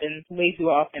happens way too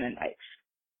often in life.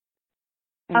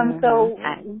 So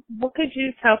what could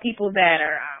you tell people that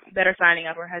are signing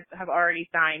up or have already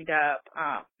signed up,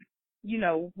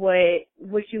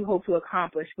 what you hope to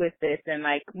accomplish with this and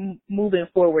like moving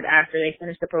forward after they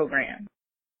finish the program?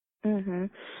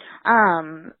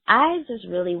 I just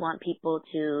really want people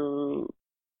to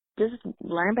just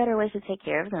learn better ways to take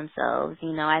care of themselves.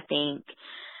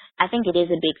 I think it is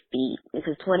a big feat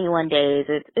because 21 days,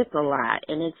 it's a lot,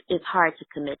 and it's hard to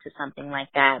commit to something like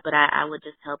that. But I would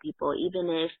just tell people, even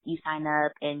if you sign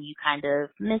up and you kind of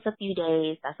miss a few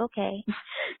days, that's okay.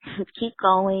 Just keep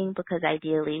going because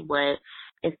ideally what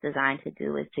it's designed to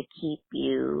do is to keep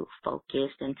you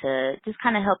focused and to just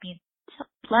kind of help you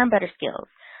learn better skills.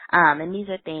 And these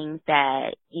are things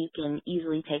that you can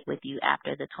easily take with you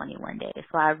after the 21 days.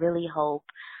 So I really hope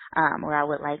what I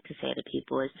would like to say to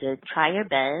people is to try your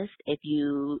best. If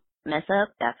you mess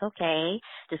up, that's okay.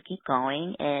 Just keep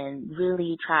going and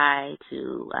really try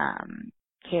to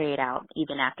carry it out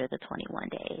even after the 21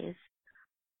 days.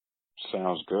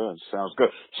 Sounds good.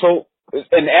 So,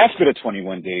 and after the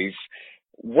 21 days,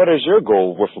 what is your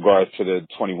goal with regards to the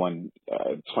 21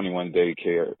 day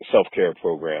self-care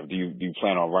program? Do you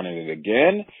plan on running it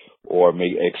again or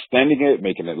extending it,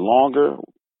 making it longer?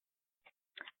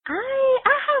 I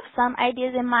have some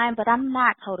ideas in mind, but I'm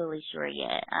not totally sure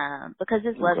yet. Because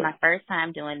this was my first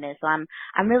time doing this, so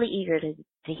I'm really eager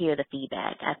to hear the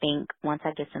feedback. I think once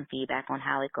I get some feedback on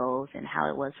how it goes and how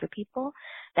it was for people,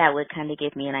 that would kind of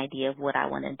give me an idea of what I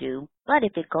want to do. But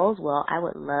if it goes well, I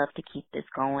would love to keep this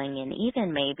going and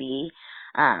even maybe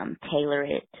tailor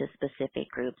it to specific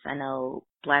groups. I know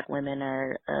Black women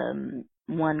are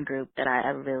one group that I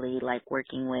really like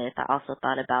working with. I also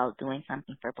thought about doing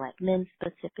something for Black men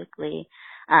specifically.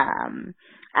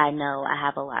 I know I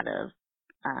have a lot of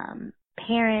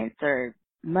parents or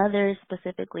mothers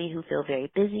specifically who feel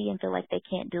very busy and feel like they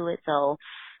can't do it. So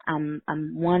I'm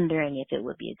wondering if it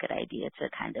would be a good idea to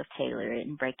kind of tailor it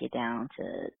and break it down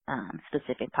to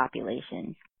specific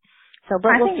populations. So, but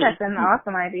I we'll think see. that's an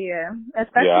awesome idea,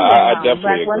 especially I with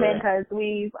definitely Black women,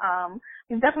 agree. because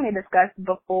we've definitely discussed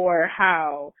before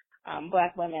how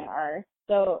Black women are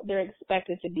they're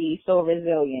expected to be so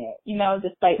resilient, you know,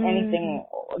 despite anything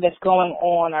that's going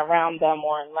on around them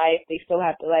or in life, they still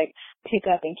have to like pick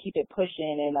up and keep it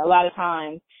pushing, and a lot of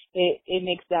times it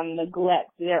makes them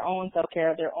neglect their own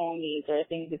self-care of their own needs or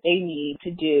things that they need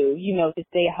to do, you know, to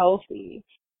stay healthy.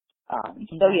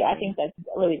 So yeah, I think that's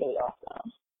really, really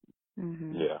awesome.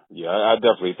 Yeah. I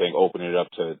definitely think opening it up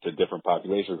to different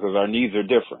populations, because our needs are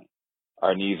different.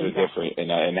 Our needs are different,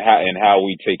 and how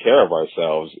we take care of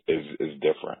ourselves is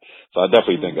different. So I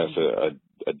definitely think that's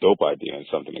a dope idea and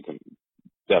something to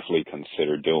definitely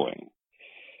consider doing.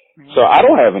 Right. So I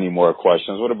don't have any more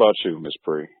questions. What about you, Ms.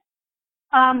 Pri?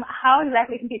 How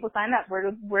exactly can people sign up?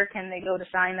 Where can they go to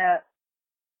sign up,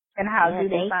 and how do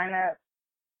they sign up?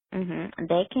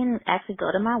 They can actually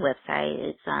go to my website.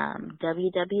 It's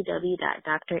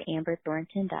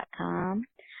www.dramberthornton.com.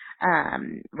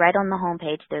 Right on the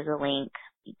homepage, there's a link.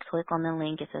 You click on the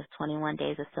link. It says 21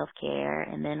 Days of Self-Care.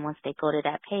 And then once they go to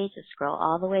that page, just scroll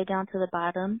all the way down to the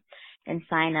bottom and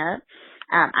sign up.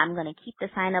 I'm going to keep the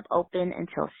sign up open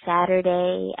until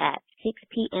Saturday at 6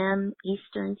 p.m.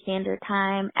 Eastern Standard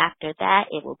Time. After that,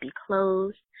 it will be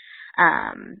closed.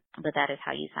 But that is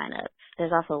how you sign up.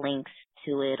 There's also links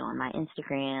to it on my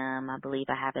Instagram. I believe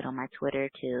I have it on my Twitter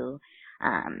too.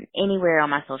 Anywhere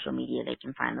on my social media, they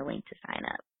can find the link to sign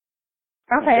up.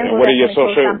 Okay. What are your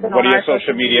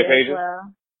social media pages?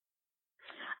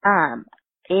 Well?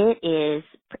 It is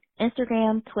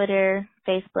Instagram, Twitter,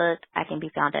 Facebook. I can be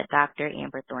found at Dr.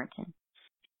 Amber Thornton.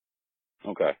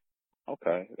 Okay.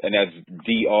 And that's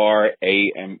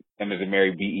DRAM as in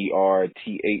Mary,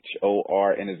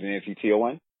 BERTHOR, N as in Nancy,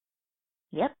 TON?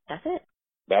 Yep, that's it.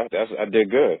 I did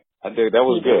good. That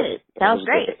was good. That was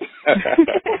great.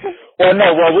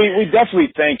 Well, we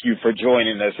definitely thank you for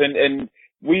joining us, and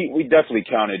we definitely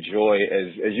counted joy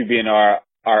as you being our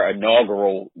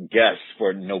inaugural guest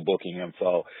for No Booking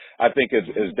Info. I think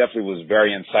it definitely was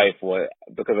very insightful,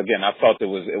 because again, I felt it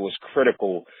was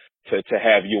critical to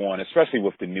have you on, especially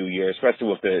with the new year, especially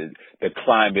with the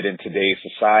climate in today's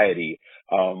society,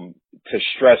 to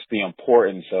stress the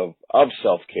importance of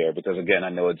self-care, because again, I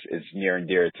know it's near and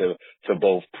dear to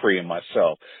both Pri and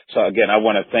myself. So again, I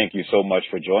want to thank you so much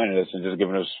for joining us and just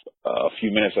giving us a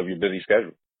few minutes of your busy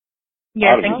schedule.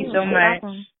 Yeah, thank you so much.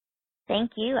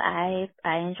 Thank you. I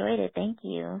enjoyed it. Thank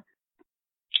you.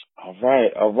 All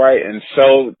right. And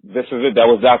so this is it. That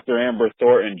was Dr. Amber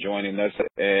Thornton joining us,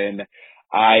 and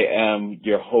I am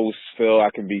your host, Phil. I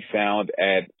can be found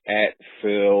at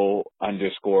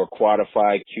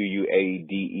Phil_Quadify,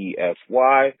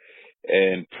 QUADEFY.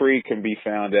 And Pri can be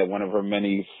found at one of her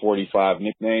many 45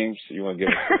 nicknames. You want to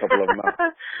give us a couple of them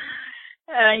out?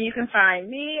 You can find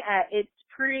me at It's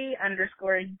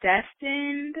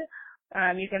Pri_Destined.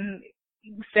 You can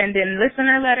send in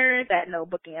listener letters at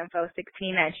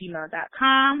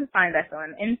nobookinginfo16@gmail.com. Find us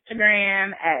on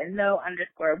Instagram at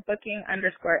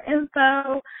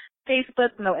no_booking_info.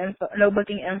 Facebook, No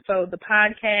Booking Info, the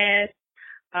podcast.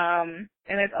 And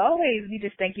as always, we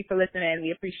just thank you for listening.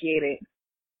 We appreciate it.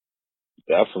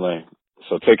 Definitely.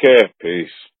 So take care.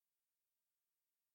 Peace.